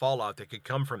or the fallout that could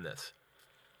come from this.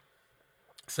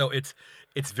 So it's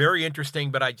very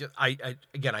interesting, but I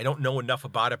don't know enough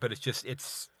about it, but it's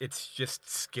just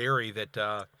scary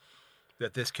that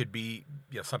this could be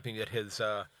something that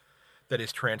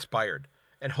has transpired,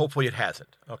 and hopefully it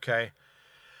hasn't. Okay.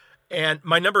 And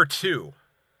my number 2,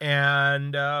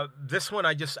 and this one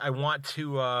I want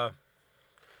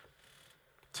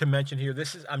to mention here.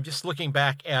 I'm just looking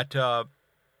back at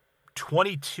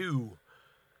 22.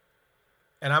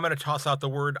 And I'm going to toss out the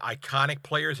word iconic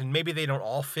players, and maybe they don't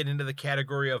all fit into the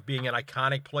category of being an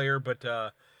iconic player, but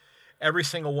every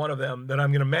single one of them that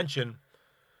I'm going to mention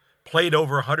played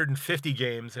over 150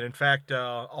 games, and in fact,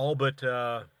 all but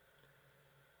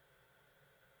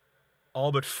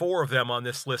 4 of them on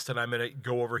this list that I'm going to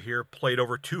go over here played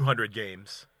over 200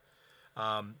 games.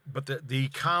 But the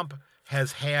comp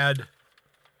has had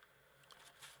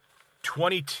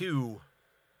 22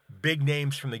 big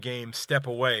names from the game step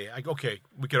away. Okay,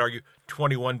 we could argue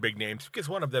 21 big names, because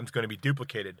one of them is going to be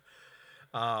duplicated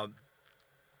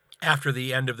after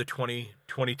the end of the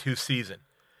 2022 season.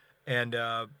 And,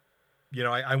 I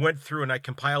went through and I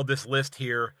compiled this list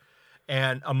here,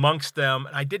 and amongst them,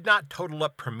 and I did not total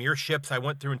up premierships. I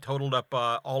went through and totaled up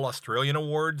all Australian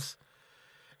awards.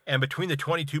 And between the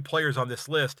 22 players on this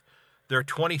list, there are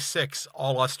 26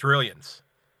 all Australians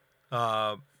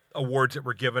awards that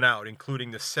were given out,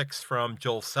 including the 6 from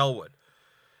Joel Selwood.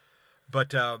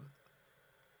 But,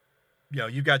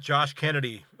 you got Josh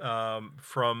Kennedy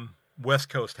from West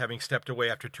Coast having stepped away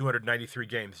after 293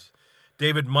 games.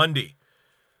 David Mundy,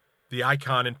 the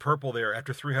icon in purple there,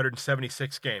 after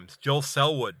 376 games. Joel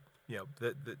Selwood,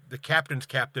 the captain's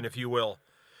captain, if you will,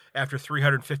 after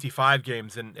 355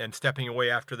 games and stepping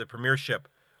away after the premiership.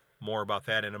 More about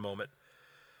that in a moment.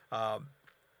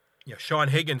 Sean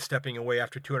Higgins stepping away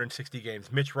after 260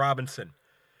 games. Mitch Robinson,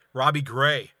 Robbie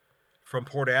Gray from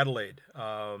Port Adelaide,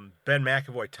 Ben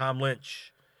McAvoy, Tom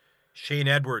Lynch, Shane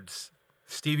Edwards,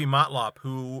 Stevie Motlop,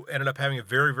 who ended up having a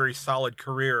very, very solid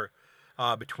career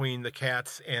between the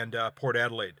Cats and Port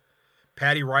Adelaide.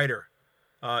 Paddy Ryder,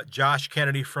 Josh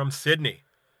Kennedy from Sydney,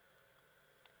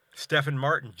 Stephen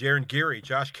Martin, Jaron Geary,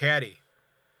 Josh Caddy,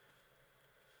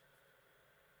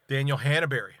 Daniel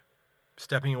Hannaberry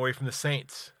stepping away from the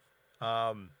Saints.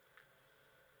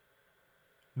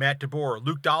 Matt DeBoer,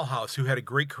 Luke Dahlhaus, who had a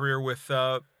great career with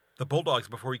the Bulldogs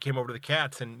before he came over to the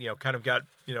Cats, and kind of got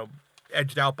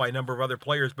edged out by a number of other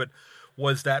players, but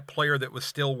was that player that was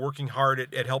still working hard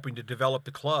at helping to develop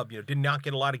the club. Did not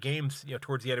get a lot of games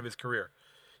towards the end of his career.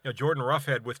 Jordan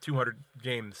Roughhead with 200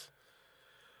 games.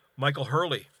 Michael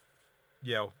Hurley,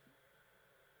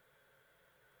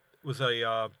 was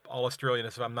a All-Australian,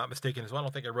 if I'm not mistaken as well. I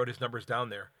don't think I wrote his numbers down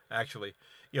there, actually.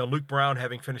 Luke Brown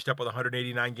having finished up with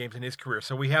 189 games in his career.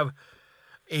 So we have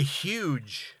a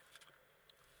huge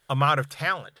amount of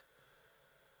talent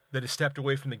that has stepped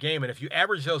away from the game. And if you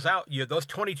average those out, those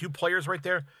 22 players right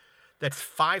there, that's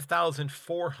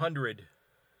 5,400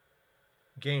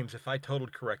 games, if I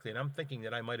totaled correctly. And I'm thinking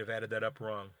that I might have added that up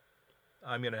wrong.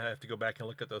 I'm going to have to go back and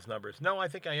look at those numbers. No, I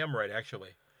think I am right,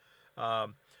 actually.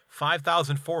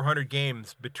 5,400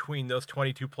 games between those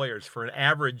 22 players for an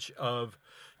average of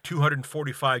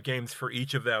 245 games for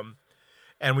each of them.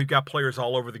 And we've got players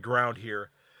all over the ground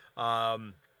here.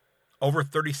 Over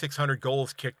 3,600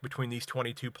 goals kicked between these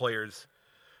 22 players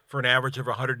for an average of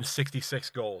 166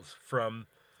 goals, from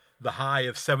the high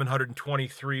of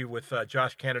 723 with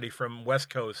Josh Kennedy from West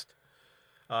Coast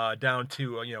down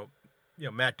to,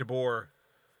 Matt DeBoer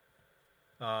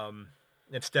and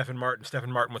Stephen Martin.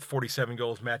 Stephen Martin with 47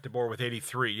 goals, Matt DeBoer with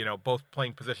 83, both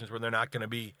playing positions where they're not going to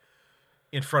be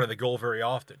in front of the goal very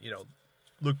often.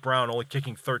 Luke Brown only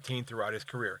kicking 13 throughout his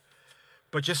career.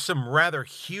 But just some rather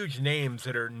huge names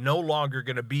that are no longer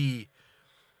going to be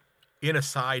in a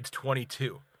side's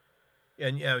 22.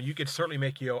 And you could certainly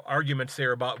make arguments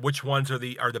there about which ones are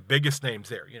the biggest names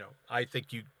there. I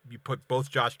think you put both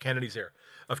Josh Kennedys there.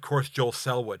 Of course, Joel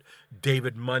Selwood,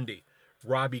 David Mundy,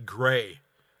 Robbie Gray,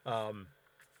 Ben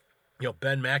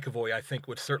McAvoy, I think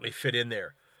would certainly fit in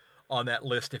there on that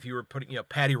list if you were putting,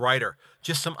 Paddy Ryder,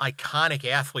 just some iconic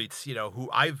athletes, who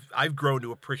I've grown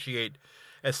to appreciate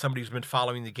as somebody who's been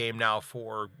following the game now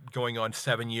for going on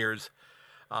 7 years.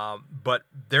 But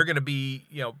they're going to be,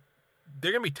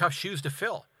 they're going to be tough shoes to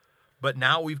fill. But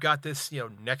now we've got this,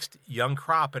 next young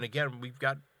crop. And again, we've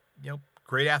got,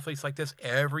 great athletes like this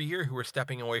every year who are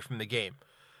stepping away from the game.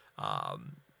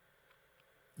 And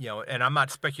I'm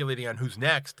not speculating on who's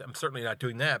next. I'm certainly not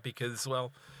doing that because,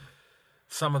 well,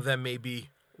 some of them may be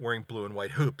wearing blue and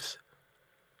white hoops.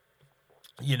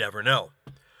 You never know.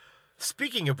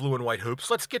 Speaking of blue and white hoops,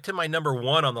 let's get to my number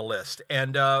one on the list.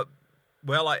 And,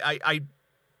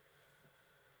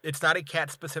 it's not a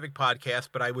cat-specific podcast,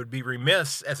 but I would be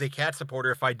remiss as a cat supporter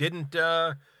if I didn't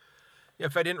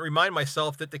remind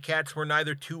myself that the Cats were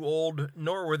neither too old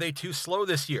nor were they too slow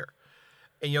this year.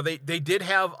 And, they did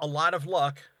have a lot of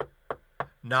luck,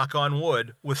 knock on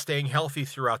wood, with staying healthy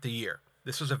throughout the year.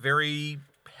 This was a very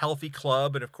healthy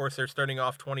club, and of course they're starting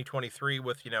off 2023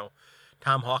 with,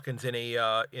 Tom Hawkins in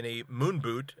a moon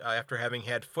boot after having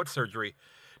had foot surgery.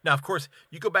 Now, of course,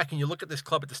 you go back and you look at this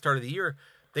club at the start of the year,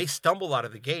 they stumbled out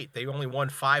of the gate. They only won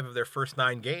 5 of their first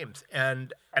 9 games.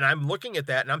 And I'm looking at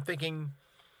that and I'm thinking,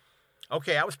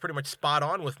 okay, I was pretty much spot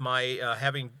on with my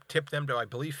having tipped them to, I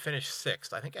believe, finish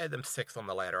 6th. I think I had them 6th on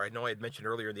the ladder. I know I had mentioned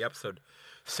earlier in the episode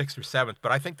 6th or 7th,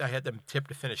 but I think I had them tipped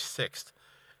to finish 6th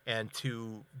and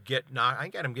to get I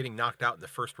got them getting knocked out in the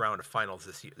first round of finals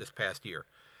this past year.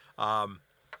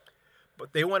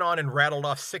 But they went on and rattled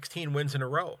off 16 wins in a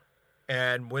row.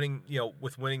 And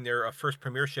winning their first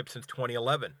premiership since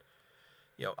 2011.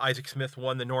 Isaac Smith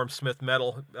won the Norm Smith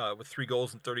Medal with 3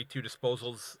 goals and 32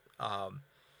 disposals.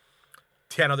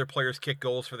 10 other players kicked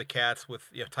goals for the Cats with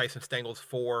Tyson Stengel's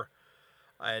 4.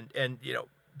 And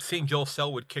seeing Joel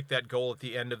Selwood kick that goal at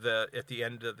the end of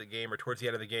the game or towards the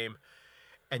end of the game,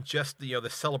 and just the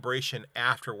celebration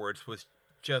afterwards was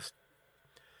just,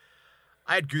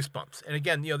 I had goosebumps. And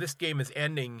again, this game is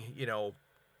ending,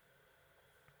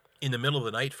 in the middle of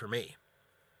the night for me.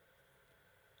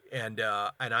 And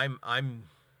I'm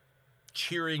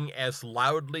cheering as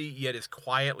loudly yet as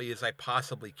quietly as I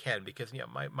possibly can because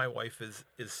my wife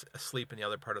is asleep in the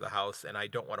other part of the house and I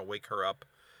don't want to wake her up.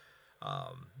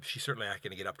 She's certainly not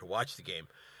going to get up to watch the game.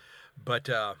 But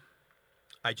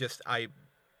I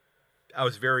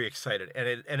was very excited.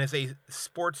 And as a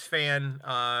sports fan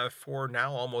for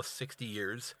now almost 60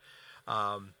 years,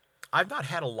 I've not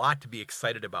had a lot to be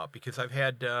excited about because I've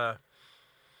had, a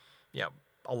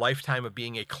lifetime of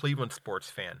being a Cleveland sports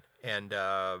fan. And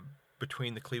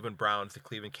between the Cleveland Browns, the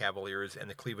Cleveland Cavaliers, and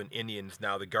the Cleveland Indians,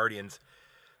 now the Guardians,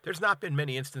 there's not been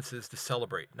many instances to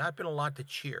celebrate. Not been a lot to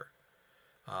cheer.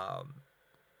 There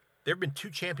have been 2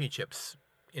 championships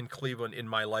in Cleveland in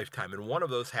my lifetime, and one of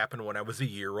those happened when I was a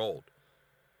year old.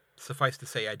 Suffice to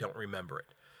say, I don't remember it.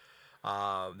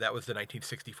 That was the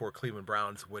 1964 Cleveland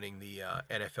Browns winning the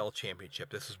NFL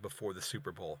championship. This was before the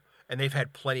Super Bowl. And they've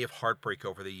had plenty of heartbreak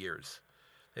over the years.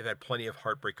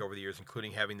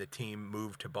 Including having the team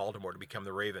move to Baltimore to become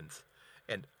the Ravens.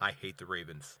 And I hate the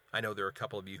Ravens. I know there are a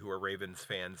couple of you who are Ravens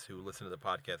fans who listen to the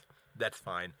podcast. That's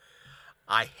fine.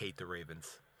 I hate the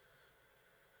Ravens.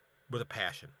 With a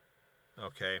passion.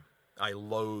 Okay? I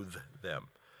loathe them.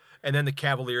 And then the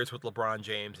Cavaliers with LeBron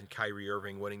James and Kyrie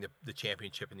Irving winning the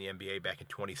championship in the NBA back in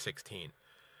 2016.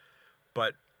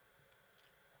 But,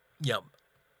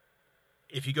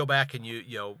 if you go back and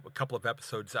a couple of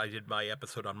episodes, I did my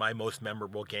episode on my most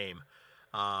memorable game.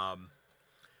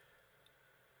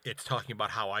 It's talking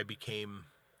about how I became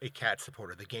a Cat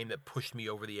supporter, the game that pushed me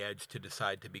over the edge to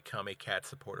decide to become a Cat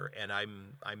supporter. And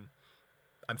I'm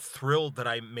thrilled that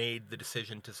I made the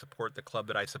decision to support the club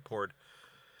that I support.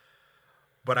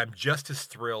 But I'm just as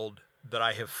thrilled that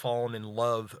I have fallen in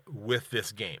love with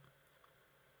this game.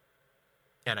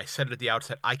 And I said it at the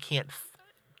outset, I can't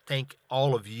thank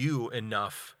all of you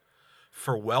enough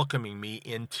for welcoming me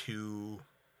into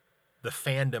the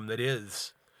fandom that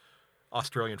is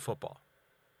Australian football.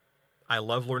 I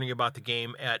love learning about the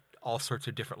game at all sorts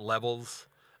of different levels.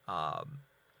 But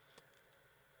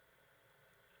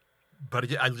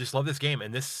I just love this game.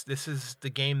 And this is the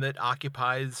game that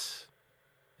occupies...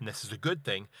 and this is a good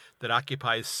thing, that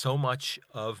occupies so much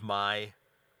of my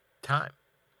time.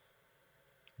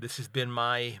 This has been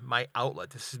my outlet.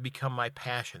 This has become my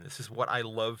passion. This is what I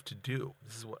love to do.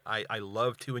 This is what I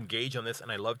love to engage on this,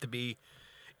 and I love to be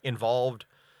involved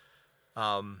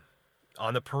on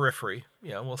the periphery.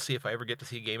 We'll see if I ever get to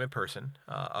see a game in person,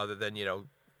 other than, a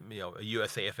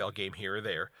USAFL game here or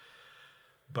there.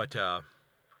 But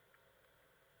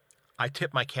I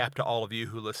tip my cap to all of you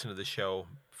who listen to the show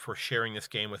for sharing this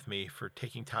game with me, for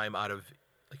taking time out of,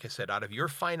 like I said, out of your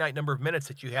finite number of minutes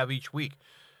that you have each week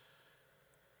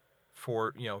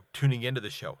for, tuning into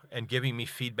the show and giving me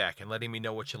feedback and letting me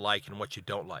know what you like and what you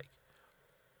don't like.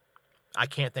 I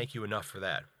can't thank you enough for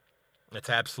that. It's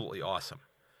absolutely awesome.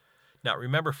 Now,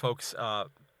 remember, folks,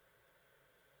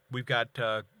 we've got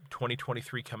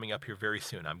 2023 coming up here very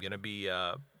soon. I'm going to be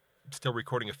still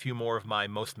recording a few more of my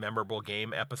most memorable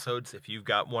game episodes. If you've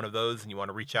got one of those and you want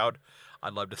to reach out,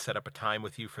 I'd love to set up a time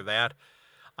with you for that.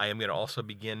 I am going to also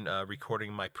begin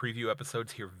recording my preview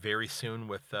episodes here very soon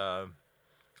with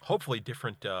hopefully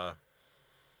different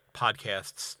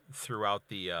podcasts throughout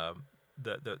the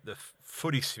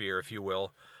footy sphere, if you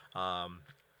will.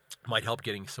 Might help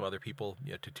getting some other people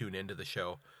to tune into the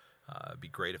show. It'd be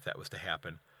great if that was to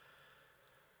happen.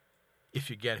 If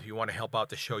you want to help out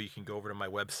the show, you can go over to my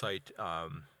website,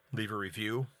 leave a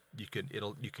review. You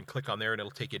can click on there and it'll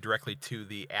take you directly to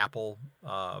the Apple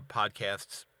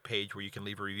Podcasts page where you can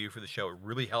leave a review for the show. It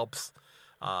really helps.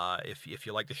 If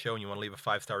you like the show and you want to leave a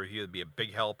 5-star review, it'd be a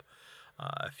big help.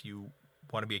 If you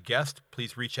want to be a guest,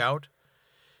 please reach out.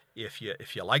 If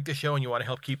you like the show and you want to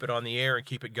help keep it on the air and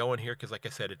keep it going here, because like I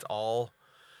said, it's all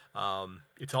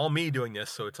me doing this,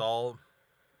 so it's all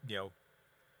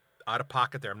out of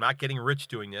pocket there. I'm not getting rich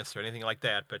doing this or anything like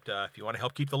that, but if you want to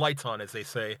help keep the lights on, as they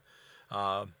say,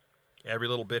 every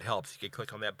little bit helps. You can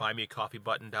click on that Buy Me a Coffee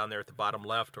button down there at the bottom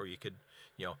left, or you could,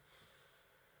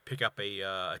 pick up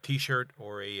a T-shirt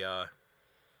or a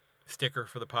sticker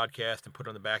for the podcast and put it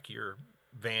on the back of your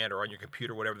van or on your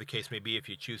computer, whatever the case may be. If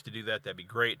you choose to do that, that'd be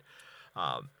great.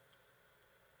 I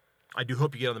do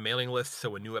hope you get on the mailing list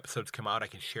so when new episodes come out, I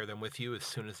can share them with you as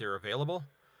soon as they're available.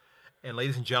 And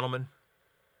ladies and gentlemen,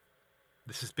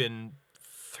 this has been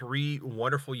 3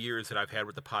 wonderful years that I've had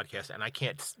with the podcast, and I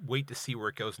can't wait to see where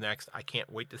it goes next. I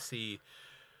can't wait to see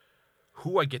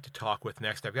who I get to talk with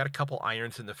next. I've got a couple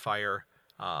irons in the fire,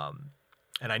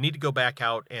 and I need to go back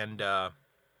out and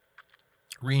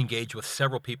re-engage with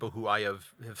several people who I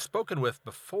have spoken with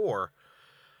before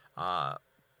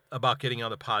about getting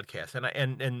on the podcast.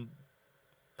 And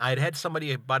I had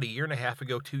somebody about 1.5 years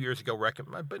ago, 2 years ago, about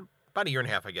 1.5 years,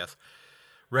 I guess,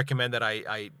 recommend that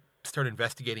I start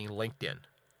investigating LinkedIn.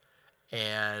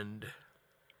 And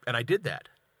I did that.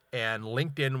 And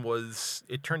LinkedIn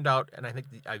it turned out, and I think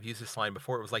I've used this line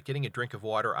before, it was like getting a drink of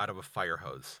water out of a fire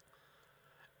hose.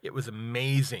 It was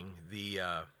amazing, the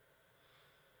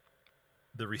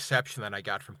reception that I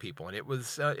got from people. And it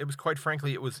was quite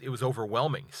frankly, it was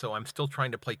overwhelming. So I'm still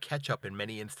trying to play catch up in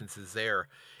many instances there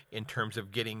in terms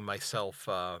of getting myself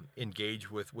engaged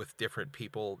with different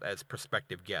people as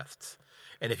prospective guests.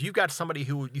 And if you've got somebody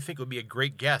who you think would be a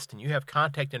great guest and you have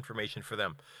contact information for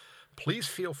them, please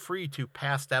feel free to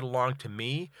pass that along to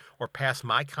me or pass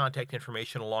my contact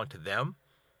information along to them.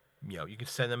 You can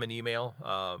send them an email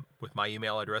with my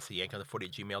email address at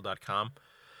yankonthefooty@gmail.com,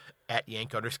 at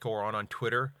Yank_on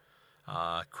Twitter,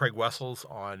 Craig Wessels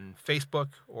on Facebook,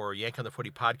 or Yank on the Footy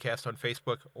podcast on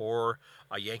Facebook, or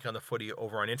Yank on the Footy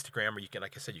over on Instagram, or you can,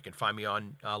 like I said, you can find me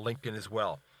on LinkedIn as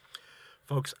well.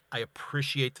 Folks, I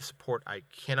appreciate the support. I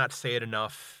cannot say it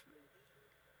enough.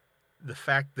 The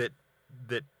fact that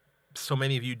so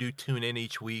many of you do tune in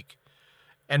each week,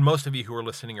 and most of you who are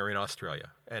listening are in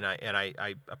Australia, and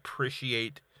I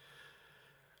appreciate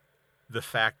the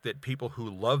fact that people who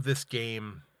love this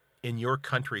game in your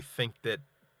country think that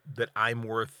I'm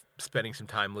worth spending some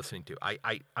time listening to.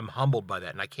 I'm humbled by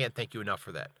that, and I can't thank you enough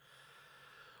for that.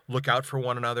 Look out for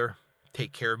one another.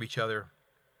 Take care of each other.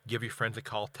 Give your friends a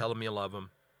call. Tell them you love them.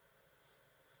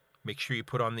 Make sure you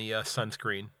put on the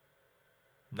sunscreen.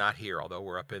 Not here, although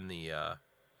we're up in the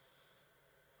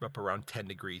up around 10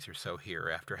 degrees or so here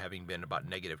after having been about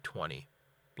 -20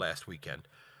 last weekend.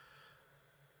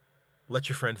 Let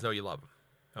your friends know you love them.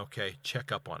 Okay?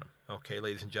 Check up on them. Okay,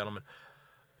 ladies and gentlemen?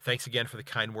 Thanks again for the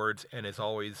kind words, and as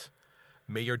always,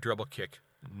 may your dribble kick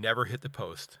never hit the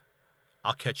post.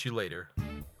 I'll catch you later.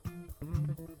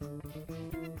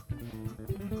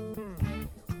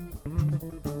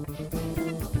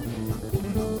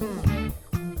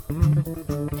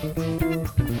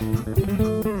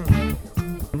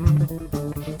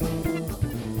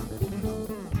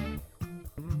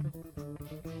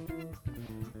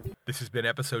 This has been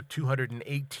episode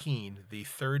 218, the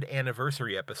 3rd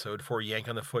anniversary episode for Yank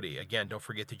on the Footy. Again, don't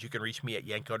forget that you can reach me at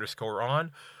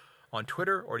Yank_on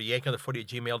Twitter, or to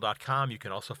yankonthefooty@gmail.com. You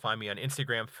can also find me on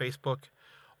Instagram, Facebook,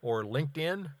 or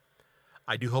LinkedIn.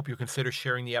 I do hope you'll consider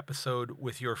sharing the episode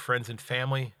with your friends and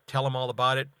family. Tell them all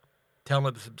about it. Tell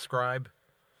them to subscribe.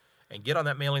 And get on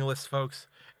that mailing list, folks.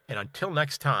 And until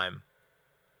next time,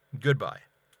 goodbye.